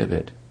advantage of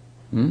it?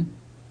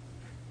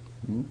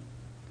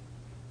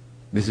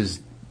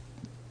 This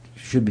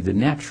should be the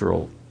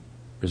natural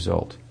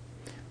result.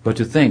 But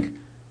to think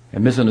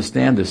and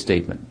misunderstand this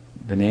statement,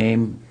 the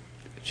name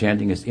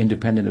chanting is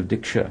independent of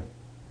Diksha,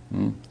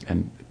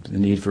 and the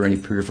need for any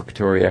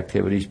purificatory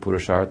activities,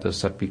 Purushartha,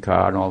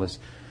 Satvikar, and all this.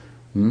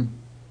 And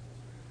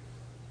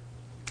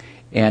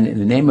in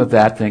the name of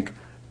that, think,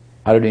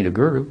 I don't need a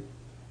guru.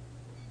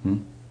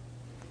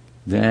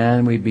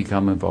 Then we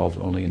become involved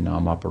only in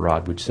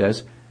Namaparad, which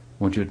says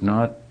one should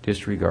not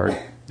disregard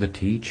the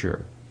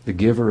teacher. The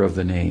giver of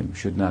the name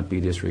should not be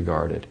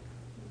disregarded.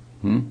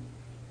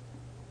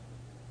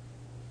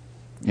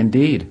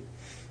 Indeed.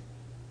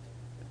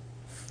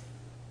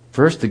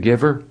 First the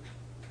giver,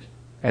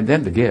 and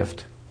then the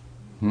gift.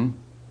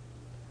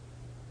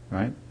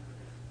 Right?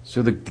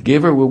 So the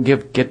giver will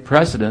get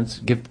precedence,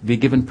 be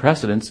given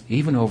precedence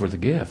even over the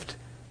gift.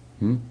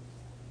 And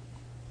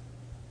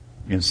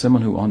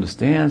someone who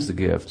understands the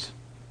gift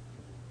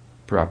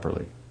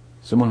properly,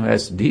 someone who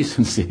has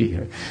decency,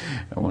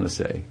 I want to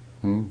say,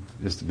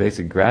 just the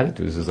basic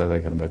gratitude is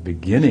like kind of a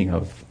beginning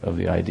of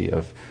the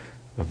idea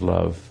of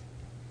love,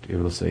 to be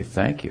able to say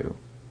thank you.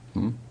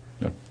 No,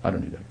 I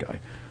don't need that guy,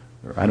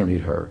 or I don't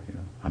need her.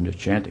 I'm just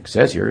chanting. It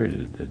says here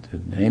the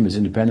name is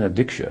independent of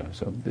Diksha.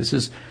 So this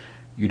is,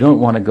 you don't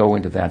want to go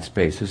into that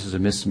space. This is a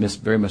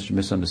very much a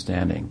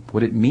misunderstanding.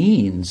 What it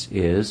means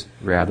is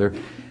rather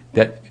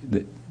that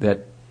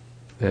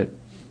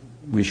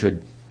we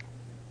should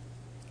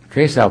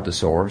trace out the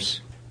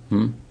source.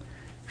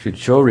 Should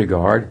show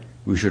regard.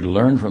 We should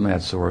learn from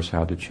that source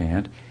how to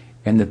chant,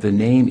 and that the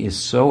name is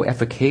so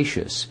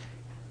efficacious,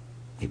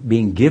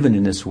 being given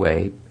in this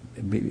way,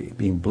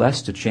 being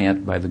blessed to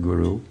chant by the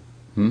Guru,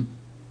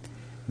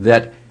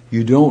 that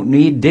you don't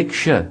need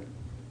Diksha.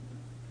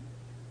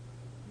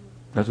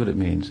 That's what it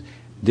means.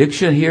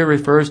 Diksha here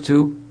refers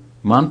to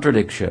Mantra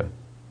Diksha.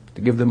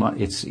 To give them,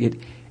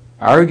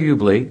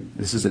 arguably,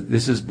 this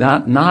is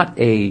not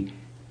a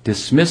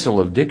dismissal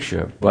of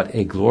diksha, but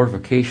a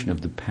glorification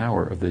of the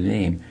power of the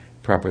name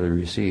properly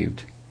received.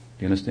 Do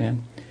you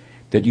understand?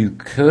 That you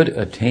could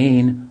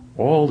attain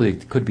all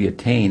that could be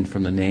attained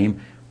from the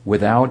name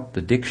without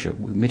the diksha,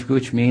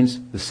 which means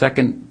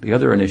the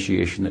other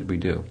initiation that we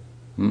do.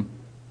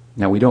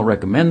 Now, we don't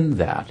recommend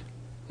that,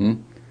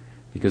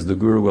 because the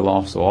Guru will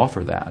also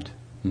offer that.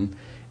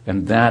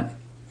 And that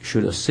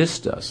should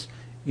assist us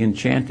in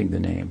chanting the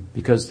name,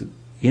 because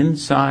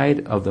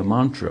inside of the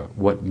mantra,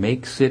 what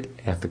makes it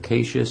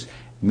efficacious,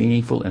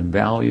 meaningful, and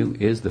value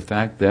is the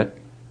fact that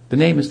the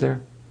name is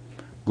there.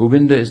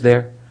 Govinda is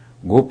there.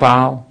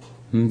 Gopal,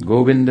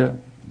 Govinda,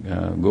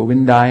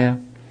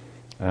 Govindaya,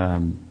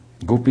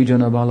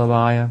 Gopijana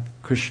Balavaya,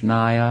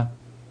 Krishnaya.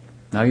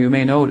 Now you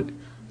may know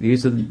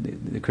these are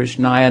the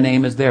Krishnaya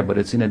name is there, but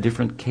it's in a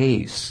different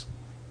case.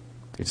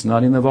 It's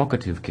not in the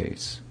vocative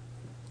case.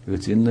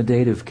 It's in the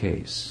dative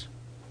case.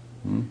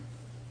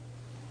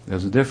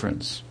 There's a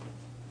difference.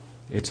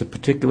 It's a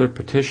particular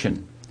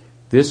petition.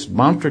 This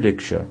mantra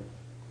diksha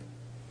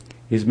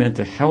is meant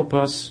to help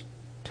us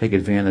take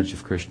advantage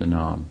of Krishna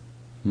Nam.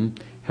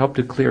 Help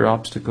to clear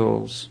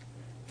obstacles,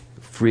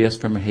 free us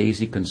from a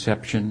hazy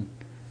conception,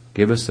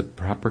 give us the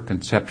proper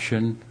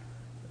conception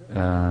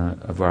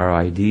of our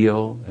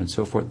ideal and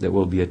so forth that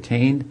will be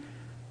attained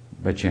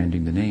by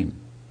chanting the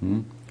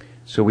name.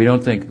 So we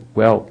don't think,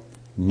 well,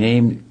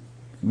 name,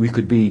 we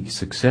could be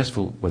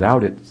successful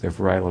without it,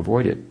 therefore I'll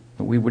avoid it.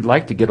 But we would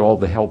like to get all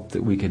the help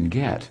that we can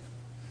get.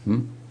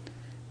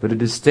 But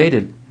it is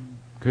stated,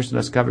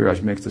 Krishnadas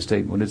Kaviraj makes the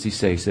statement, what does he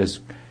say?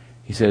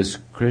 He says,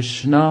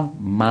 Krishna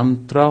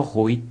mantra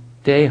hoite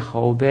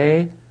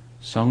hobe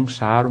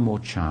sangsar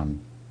mochan.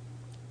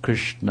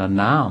 Krishna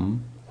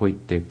nam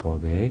hoite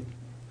pove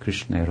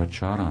Krishna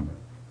racharan.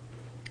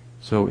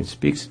 So it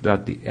speaks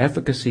about the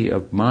efficacy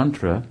of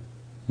mantra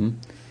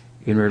in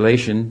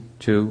relation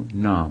to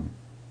nam.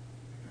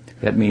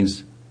 That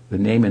means the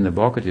name in the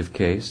vocative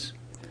case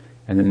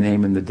and the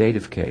name in the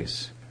dative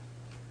case.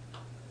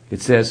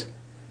 It says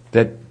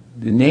that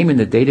the name in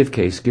the dative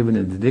case given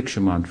in the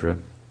Diksha mantra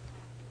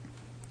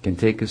can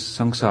take us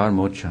sangsar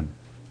mochan,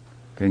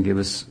 can give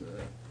us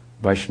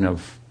Vaishnav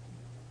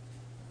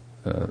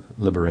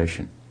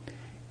liberation.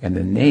 And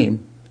the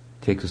name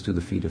takes us to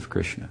the feet of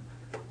Krishna.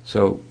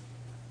 So,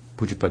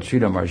 Pujapad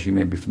Sridhar Maharaj, you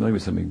may be familiar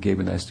with something, gave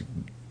a nice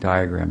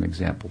diagram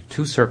example.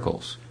 2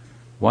 circles.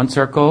 One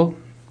circle,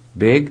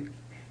 big,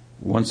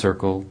 one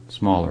circle,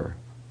 smaller.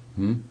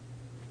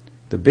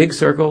 The big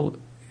circle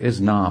is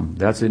Nam.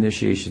 That's the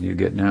initiation you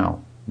get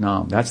now.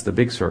 Nam. That's the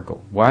big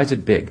circle. Why is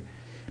it big?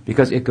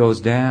 Because it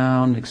goes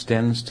down,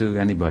 extends to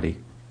anybody.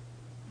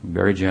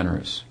 Very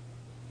generous.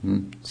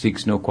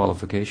 Seeks no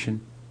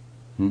qualification.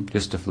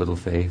 Just a little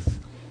faith.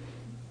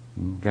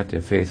 Got to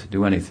have faith to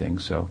do anything,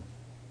 so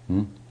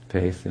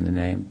faith in the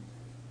name.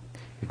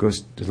 It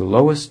goes to the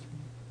lowest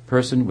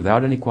person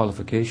without any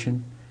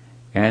qualification,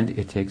 and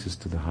it takes us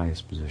to the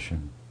highest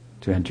position,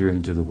 to enter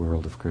into the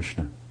world of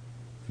Krishna.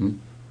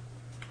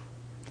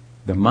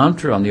 The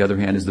mantra, on the other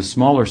hand, is the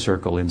smaller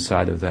circle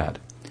inside of that.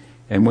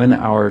 And when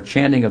our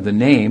chanting of the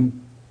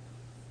name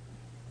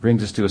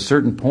brings us to a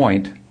certain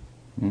point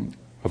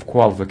of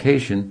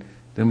qualification,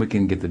 then we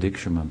can get the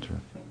Diksha mantra.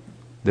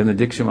 Then the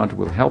Diksha mantra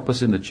will help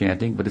us in the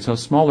chanting, but it's a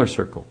smaller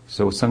circle.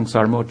 So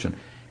sangsar mochan.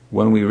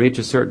 When we reach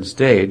a certain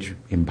stage,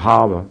 in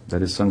bhava,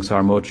 that is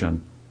sangsar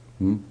mochan,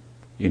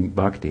 in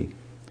bhakti,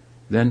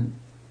 then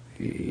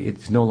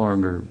it's no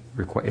longer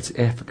required. Its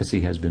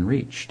efficacy has been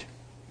reached.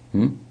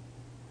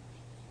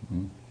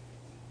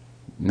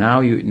 Now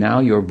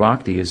your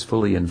bhakti is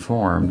fully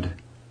informed.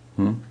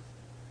 Your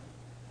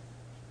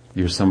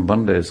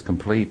sambandha is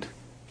complete.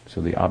 So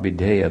the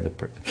abhideya, the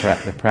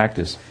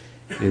practice,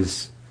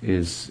 is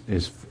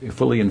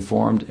fully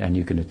informed, and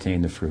you can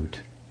attain the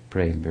fruit,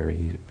 praying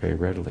very, very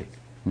readily.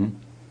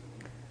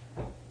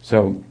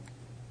 So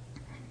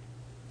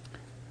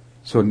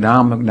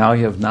now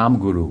you have Nam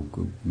Guru,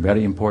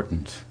 very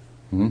important.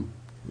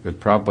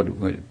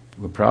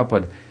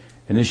 Prabhupada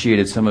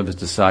initiated some of his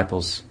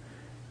disciples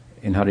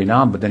in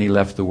Harinam, but then he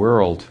left the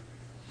world.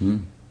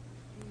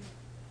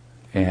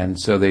 And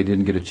so they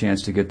didn't get a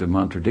chance to get the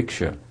mantra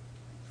diksha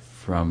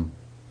from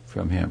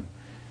him.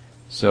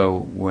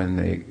 So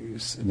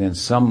then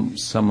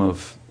some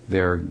of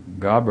their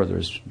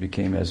godbrothers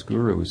became as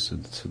gurus,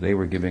 so they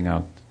were giving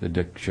out the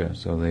diksha.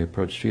 So they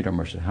approached Sridhar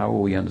Maharaj and said, how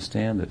will we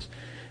understand this?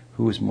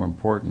 Who is more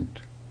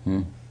important?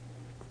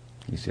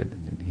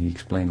 He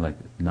explained like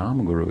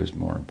Nam Guru is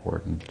more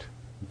important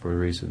for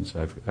reasons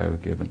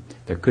I've given.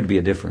 There could be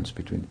a difference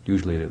between,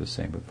 usually they're the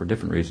same, but for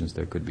different reasons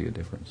there could be a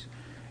difference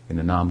in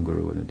the Nam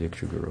Guru and the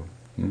Diksha Guru.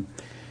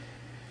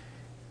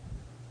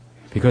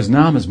 Because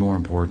Nam is more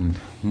important.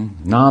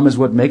 Nam is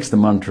what makes the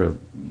mantra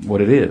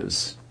what it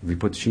is. If we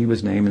put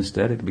Shiva's name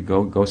instead, it would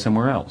go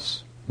somewhere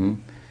else.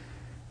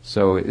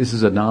 So this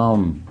is a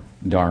Nam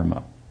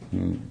Dharma.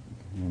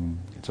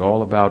 It's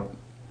all about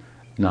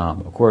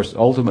Nam. Of course,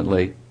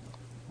 ultimately,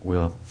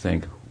 we'll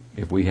think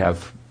if we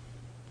have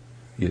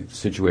a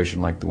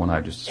situation like the one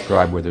I just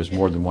described, where there's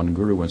more than one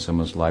guru in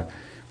someone's life,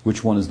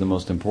 which one is the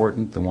most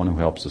important? The one who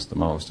helps us the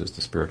most is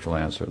the spiritual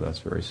answer. That's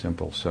very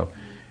simple. So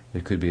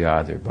it could be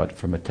either. But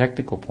from a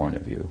technical point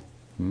of view,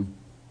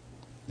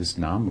 this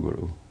Nam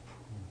Guru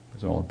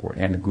is all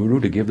important. And the Guru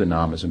to give the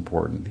Nam is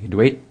important.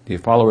 The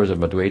followers of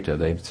Advaita,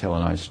 they tell a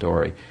nice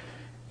story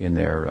in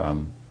their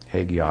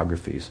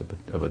hagiographies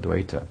of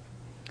Advaita.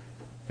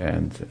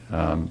 And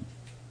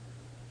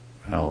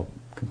I'll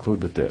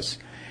conclude with this.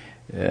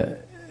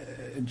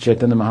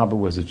 Chaitanya Mahaprabhu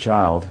was a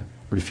child,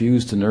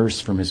 refused to nurse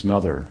from his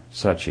mother,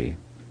 Sachi,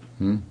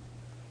 at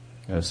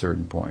a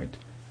certain point.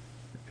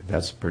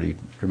 That's pretty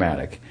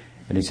dramatic.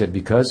 And he said,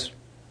 because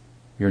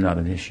you're not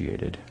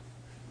initiated,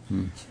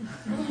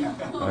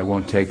 I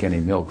won't take any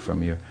milk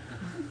from you.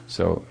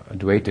 So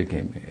Advaita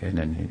came in,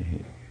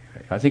 and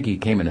I think he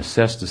came and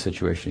assessed the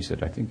situation. He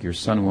said, I think your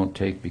son won't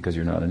take because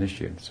you're not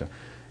initiated. So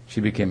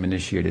she became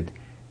initiated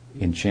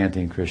in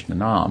chanting Krishna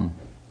Nam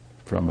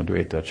from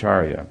Advaita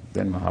Acharya.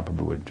 Then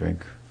Mahaprabhu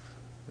would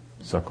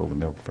suckle the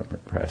milk from her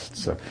breast.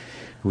 So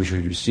we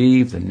should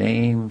receive the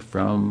name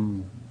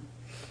from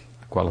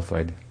a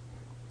qualified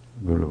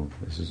guru.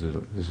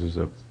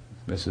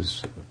 This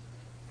is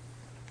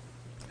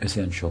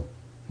essential.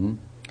 And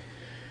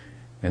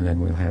then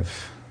we'll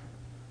have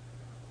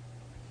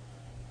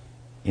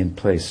in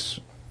place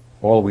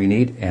all we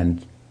need,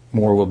 and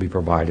more will be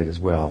provided as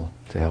well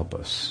to help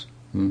us.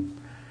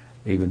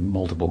 Even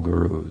multiple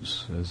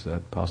gurus, there's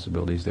that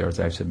possibility is there. As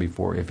I've said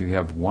before, if you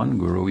have one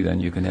guru, then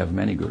you can have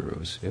many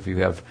gurus. If you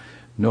have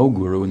no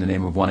guru in the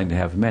name of wanting to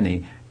have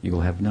many, you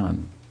will have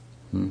none.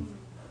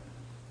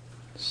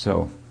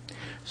 So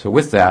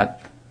with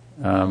that,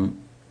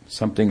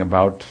 something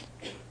about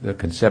the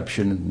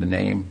conception, the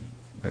name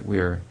that we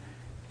are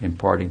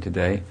imparting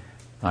today,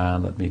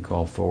 let me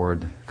call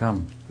forward,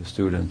 the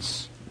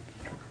students,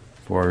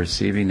 for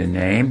receiving the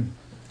name.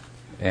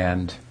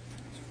 And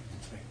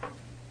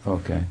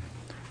okay.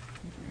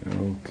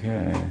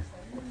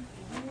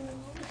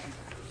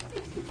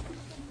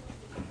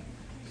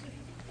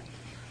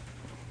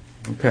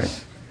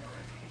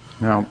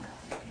 Now,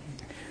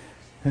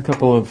 a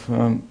couple of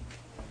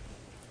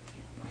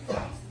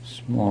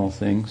small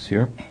things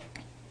here.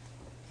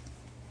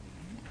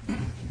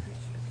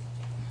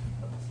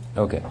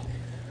 Okay.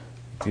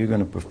 You're going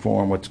to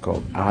perform what's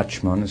called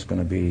Achman. It's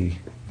going to be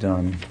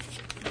done.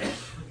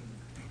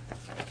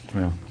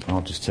 Well,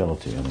 I'll just tell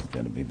it to you. I think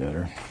that'll be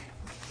better.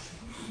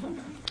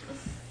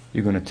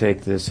 You're going to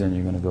take this and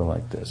you're going to go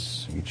like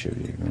this. Each of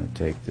you. You're going to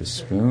take this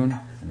spoon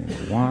and you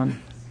go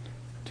 1,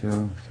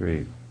 2,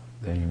 3.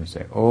 Then you're going to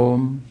say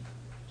Om.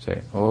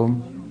 Say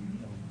Om.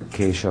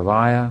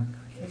 Keshavaya.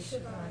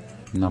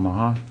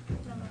 Namaha.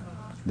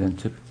 Then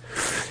tip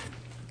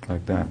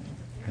like that.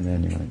 And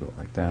then you're going to go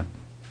like that.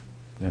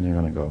 Then you're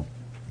going to go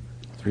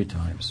 3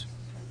 times.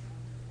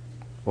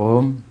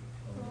 Om.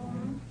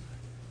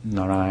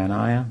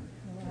 Narayanaya.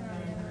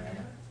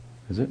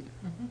 Is it?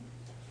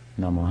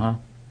 Namaha.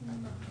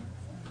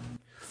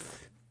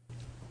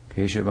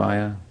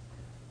 Keshavaya.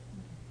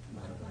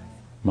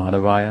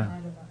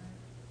 Madhavaya.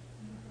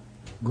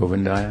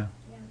 Govindaya.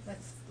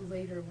 That's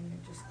later when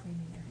you're just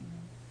cleaning your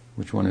hands.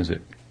 Which one is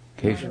it?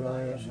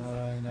 Keshavaya.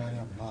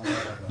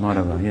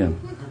 Madhavaya. Yeah.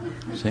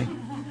 See?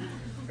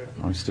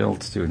 I'm still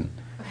a student.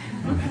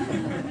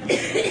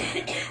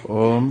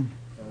 Om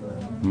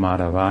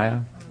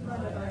Madhavaya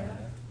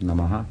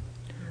Namaha.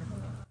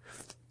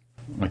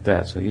 Like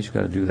that. So you just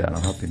got to do that.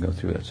 I'll help you go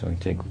through it. So you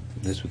take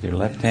this with your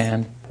left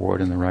hand, pour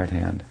it in the right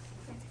hand.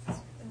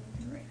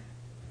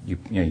 You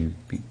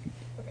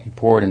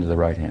pour it into the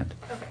right hand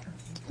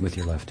with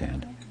your left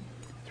hand.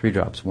 3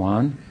 drops.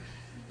 1,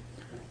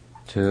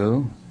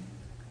 2,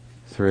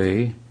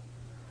 3.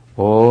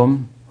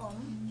 Om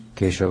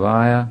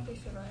Keshavaya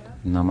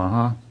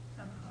Namaha.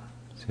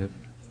 Sip.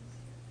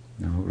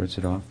 Now rinse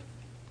it off.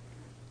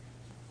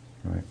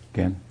 All right.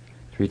 Again.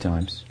 3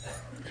 times.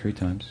 3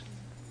 times.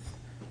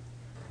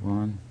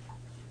 1,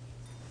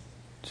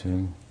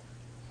 2,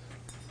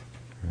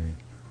 3.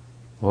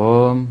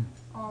 Om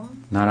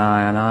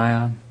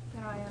Narayanaya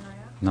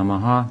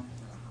Namaha.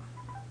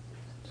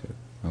 Sip.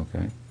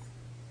 Okay.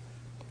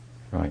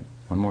 Right.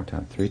 One more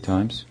time. 3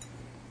 times.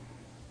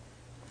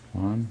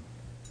 1,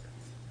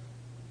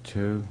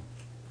 2,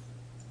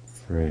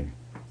 3.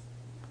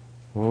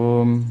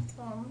 Om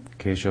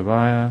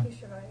Keshavaya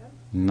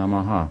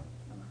Namaha.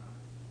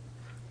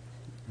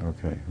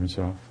 Okay, rinse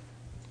off.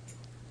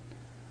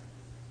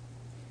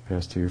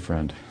 Pass to your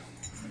friend.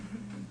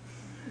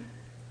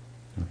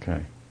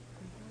 Okay.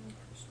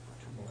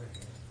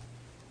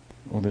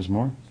 Oh, there's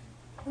more?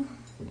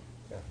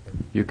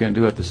 You can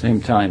do it at the same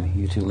time.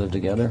 You two live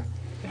together.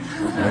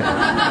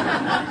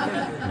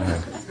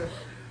 Right.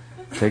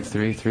 Take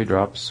 3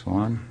 drops.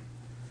 1,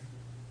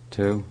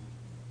 2,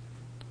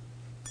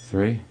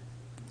 3.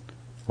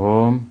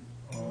 Om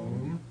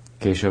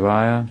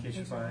Keshavaya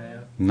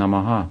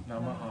Namaha.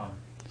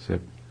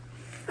 Sip.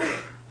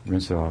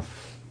 Rinse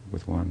off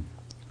with 1.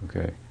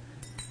 Okay.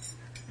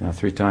 Now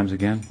 3 times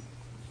again.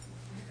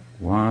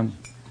 1,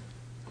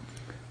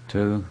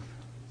 2,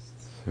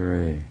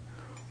 3.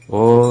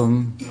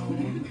 Om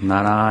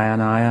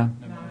Narayanaya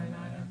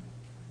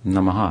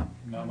Namaha.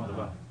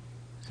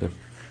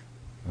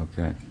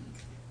 Okay.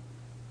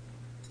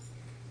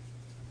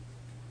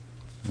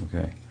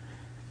 Okay.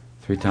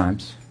 3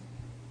 times.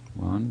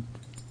 1,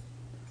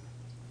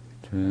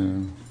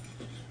 2,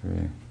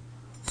 3.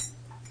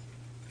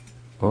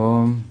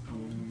 Om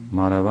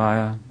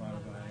Madhavaya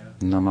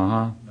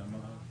Namaha.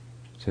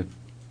 Sit.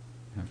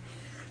 Yeah.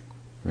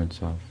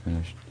 Rinse off.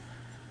 Finished.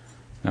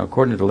 Now,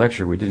 according to the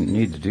lecture, we didn't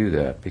need to do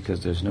that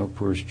because there's no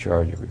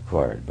Purushacharya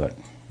required, but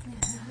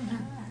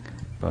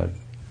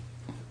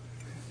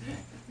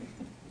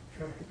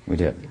we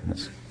did.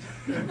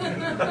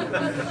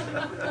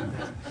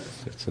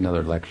 It's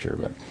another lecture,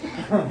 but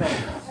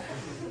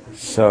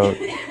so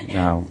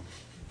now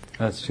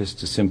that's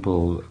just a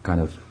simple kind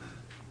of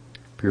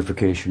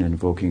purification,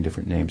 invoking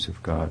different names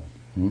of God.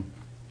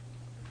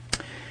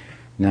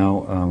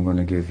 Now I'm going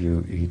to give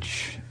you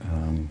each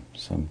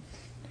some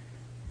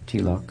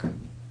tilak,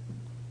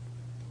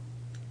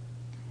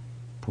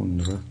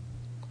 pundra.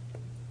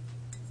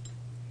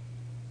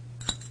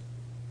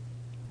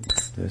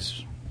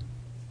 This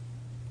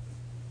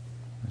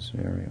is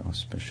very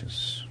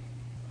auspicious.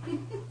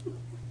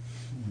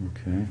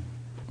 Okay.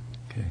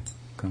 Okay,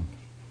 come.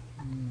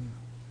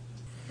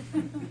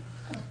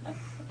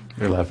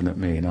 You're laughing at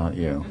me, not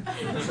you.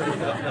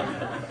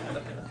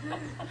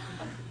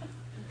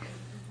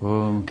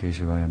 Om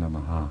Keshavaya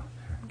Namaha.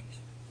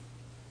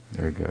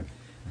 Very good.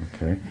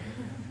 Okay.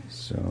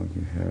 So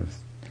you have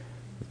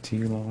the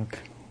tilak.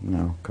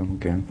 Now come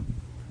again.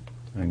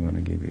 I'm going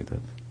to give you the.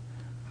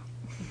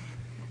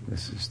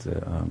 This is the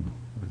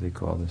what do they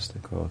call this? They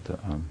call it the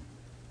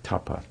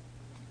tapa.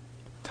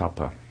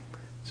 Tapa.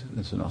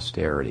 It's an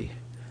austerity.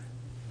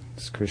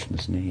 It's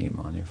Krishna's name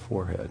on your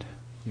forehead.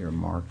 You're a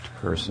marked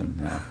person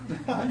now.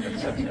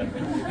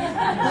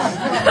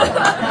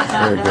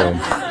 Very good.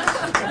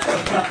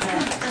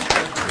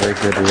 Very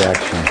good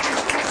reaction.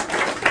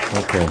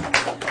 Okay.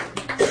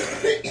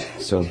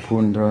 So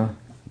Pundra,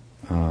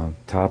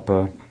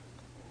 Tapa.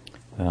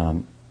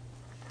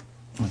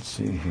 Let's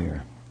see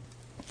here.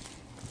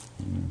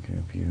 I'll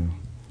give you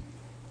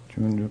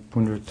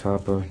Pundra,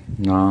 Tapa,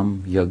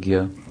 Nam,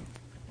 Yagya.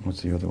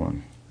 What's the other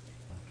one?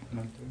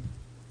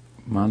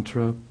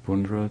 Mantra,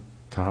 Pundra,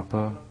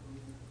 Tapa.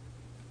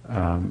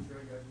 I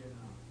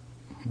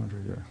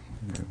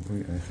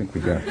think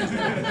we got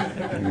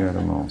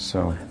them all.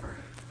 So,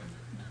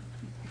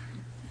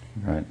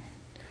 right.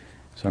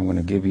 So I'm going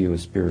to give you a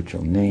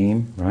spiritual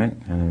name, right?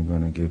 And I'm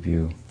going to give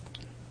you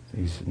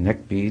these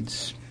neck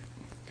beads.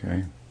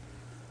 Okay.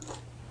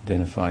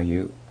 Identify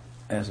you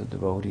as a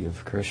devotee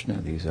of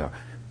Krishna. These are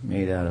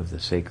made out of the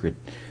sacred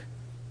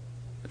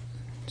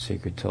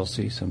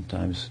tulsi,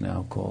 sometimes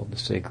now called the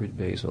sacred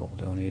basil.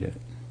 Don't eat it.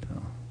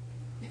 No.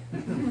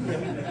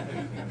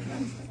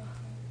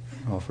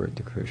 Offer it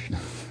to Krishna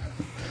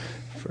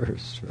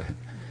first, right?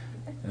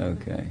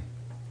 Okay.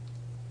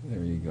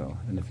 There you go.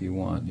 And if you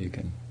want, you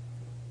can.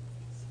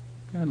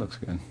 Yeah, it looks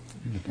good.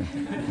 You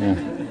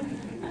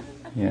can,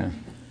 yeah.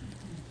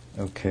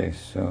 Okay,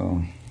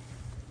 so.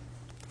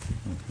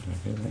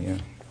 Yeah.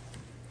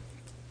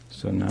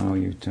 So now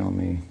you tell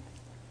me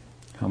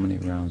how many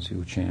rounds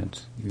you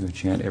chant. You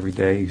chant every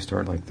day. You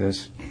start like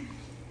this,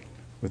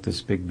 with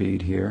this big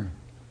bead here.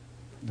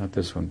 Not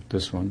this one,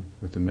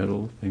 with the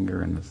middle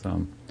finger and the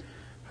thumb.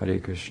 Hare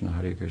Krishna,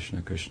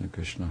 Krishna Krishna,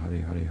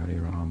 Hare Hare,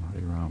 Hare Ram,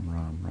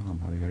 Ram Ram,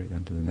 Hare Hare.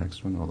 Then to the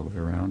next one, all the way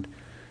around.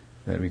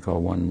 That we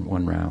call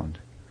one round.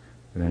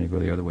 And then you go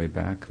the other way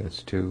back.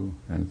 That's 2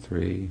 and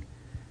 3.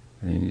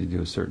 And you need to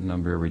do a certain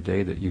number every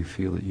day that you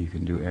feel that you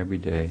can do every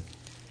day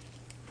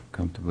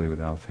comfortably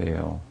without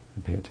fail.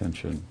 And pay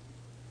attention.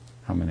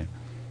 How many?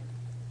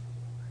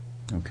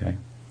 Okay.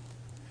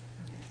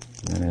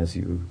 And then as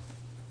you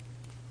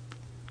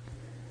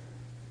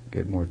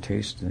get more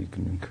taste, then you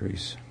can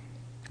increase.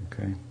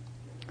 Okay?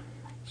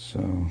 So,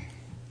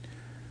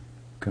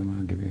 come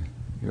on, give you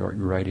your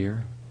right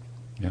ear.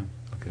 Yeah?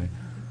 Okay.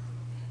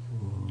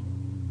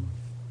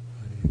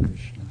 Hare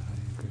Krishna,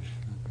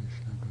 Krishna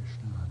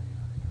Krishna, Hare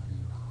Hare,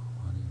 Hare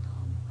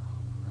Ram,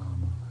 Ram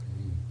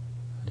Hare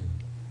Hare.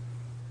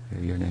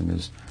 Okay, your name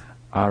is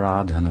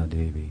Aradhana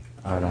Devi.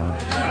 Aradhana.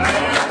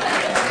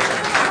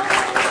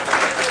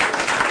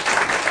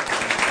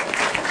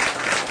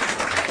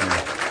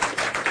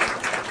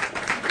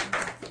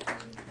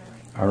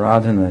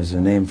 Aradhana is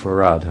a name for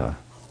Radha.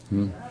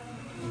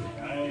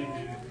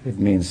 It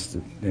means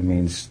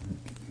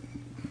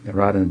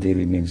Aradhana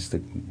Devi means the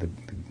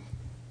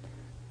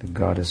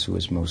goddess who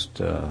is most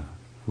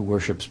who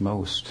worships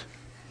most.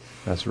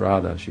 That's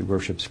Radha. She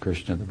worships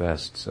Krishna the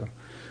best. So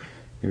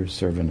you're a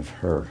servant of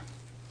her.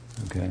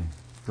 Okay,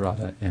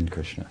 Radha and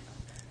Krishna.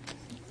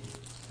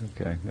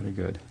 Okay, very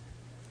good.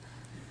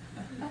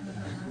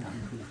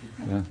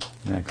 Yeah,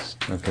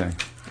 next. Okay.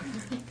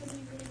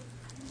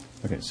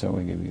 Okay, so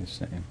we give you the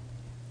same.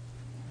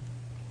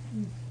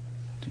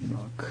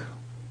 Tilak.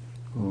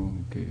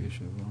 Om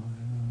Keshavaya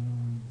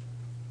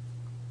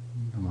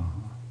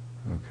Namaha.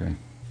 Okay.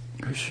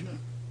 Krishna.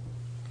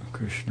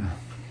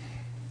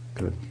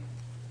 Good.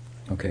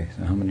 Okay,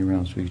 so how many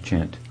rounds will you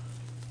chant?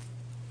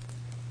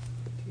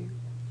 2.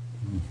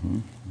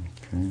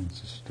 Okay,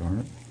 that's a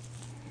start.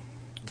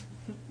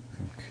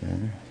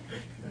 Okay.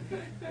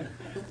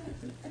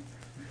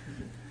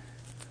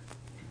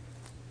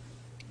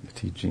 The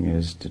teaching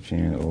is to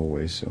chant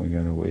always, so we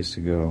got a ways to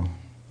go.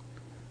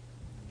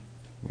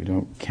 We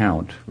don't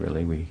count,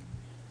 really. We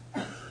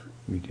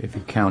if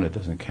you count, it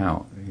doesn't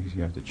count.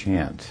 You have to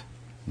chant,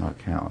 not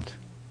count.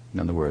 In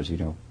other words, you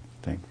don't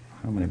think,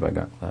 how many have I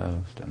got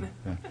left? And,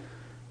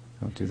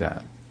 don't do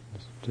that.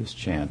 Just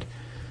chant.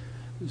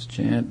 Just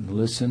chant and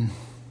listen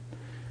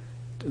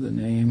to the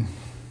name,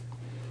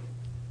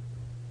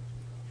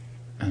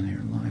 and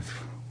your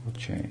life will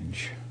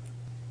change.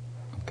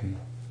 Okay,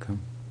 come.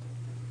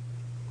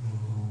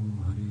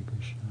 Om Hare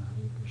Krishna,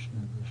 Hare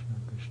Krishna, Krishna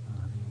Krishna,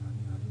 Hare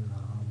Hare, Hare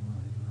Rama,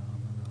 Hare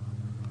Rama,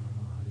 Rama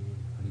Rama, Hare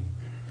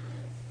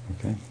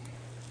Hare. Okay.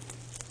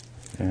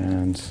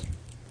 And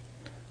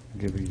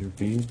I'll give you your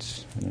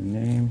beads and a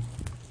name.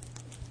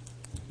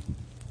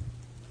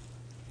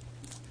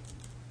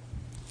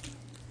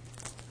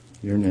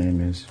 Your name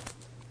is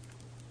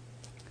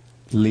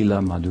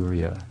Leela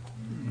Madhurya.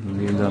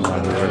 Leela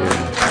Madhurya.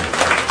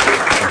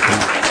 Okay.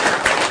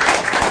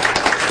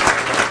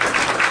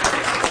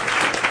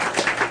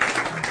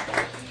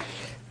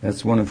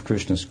 That's one of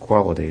Krishna's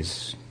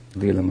qualities,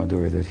 Leela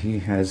Madhurya, that he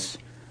has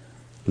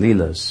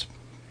leelas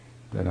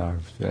that are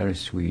very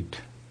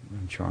sweet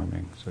and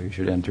charming. So you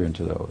should enter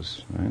into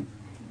those, right?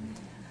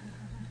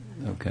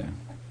 Okay.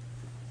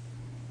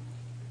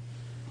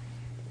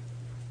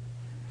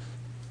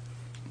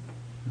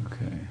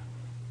 Okay.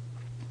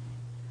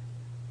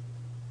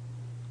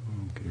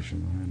 Om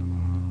Krishnaya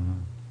Namaha.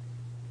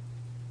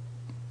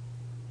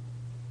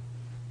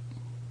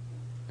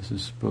 This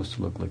is supposed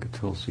to look like a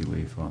tulsi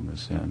leaf on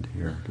this end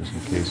here, just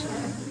in case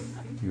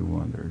you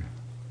wondered.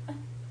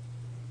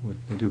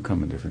 They do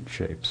come in different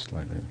shapes,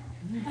 slightly.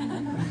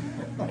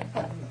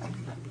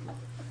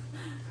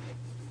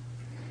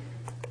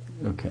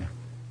 Okay.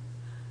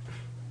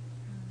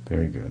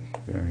 Very good,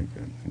 very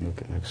good. You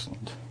look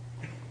excellent.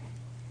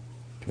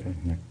 Okay,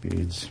 neck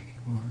beads.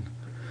 1,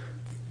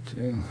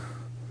 2,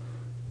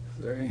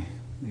 3.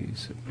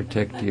 These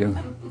protect you.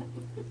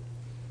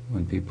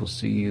 When people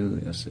see you,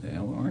 they'll say,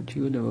 "Oh, aren't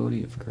you a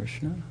devotee of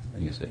Krishna?"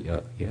 And you say,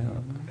 "Yeah."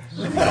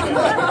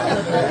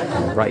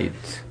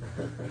 Right.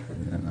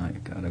 And then I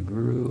got a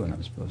guru, and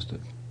I'm supposed to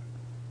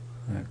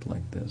act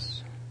like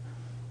this.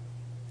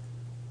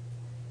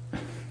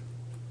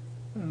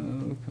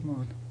 Oh, come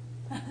on.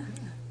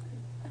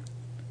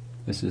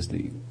 This is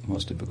the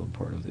most difficult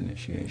part of the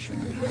initiation.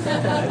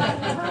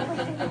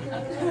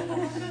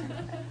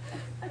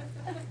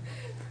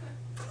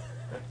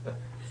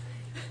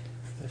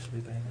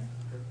 Especially by now.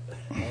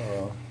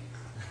 Oh.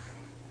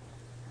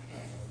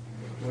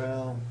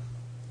 Well,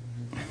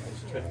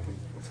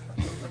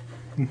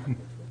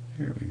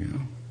 Here we go.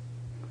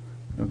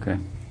 Okay.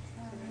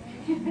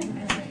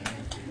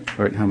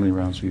 All right, how many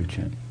rounds will you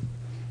chant?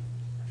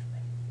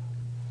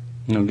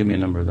 No, give me a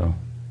number though.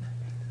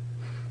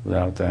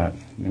 Without that,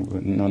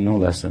 no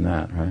less than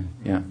that, right?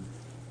 Yeah,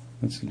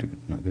 that's a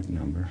good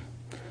number.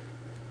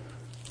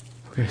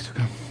 Okay, so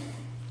come.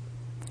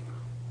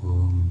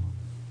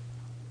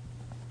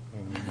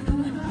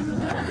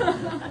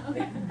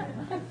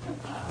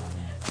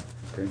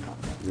 Okay,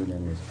 your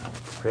name is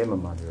Prema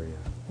Madhurya.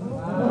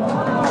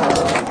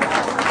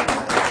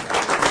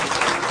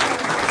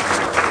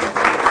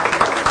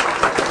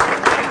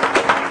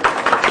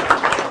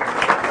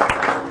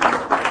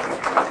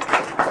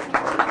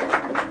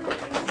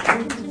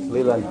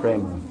 Leela and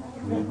Prema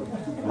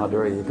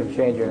Madhurya. You can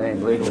change your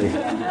name legally.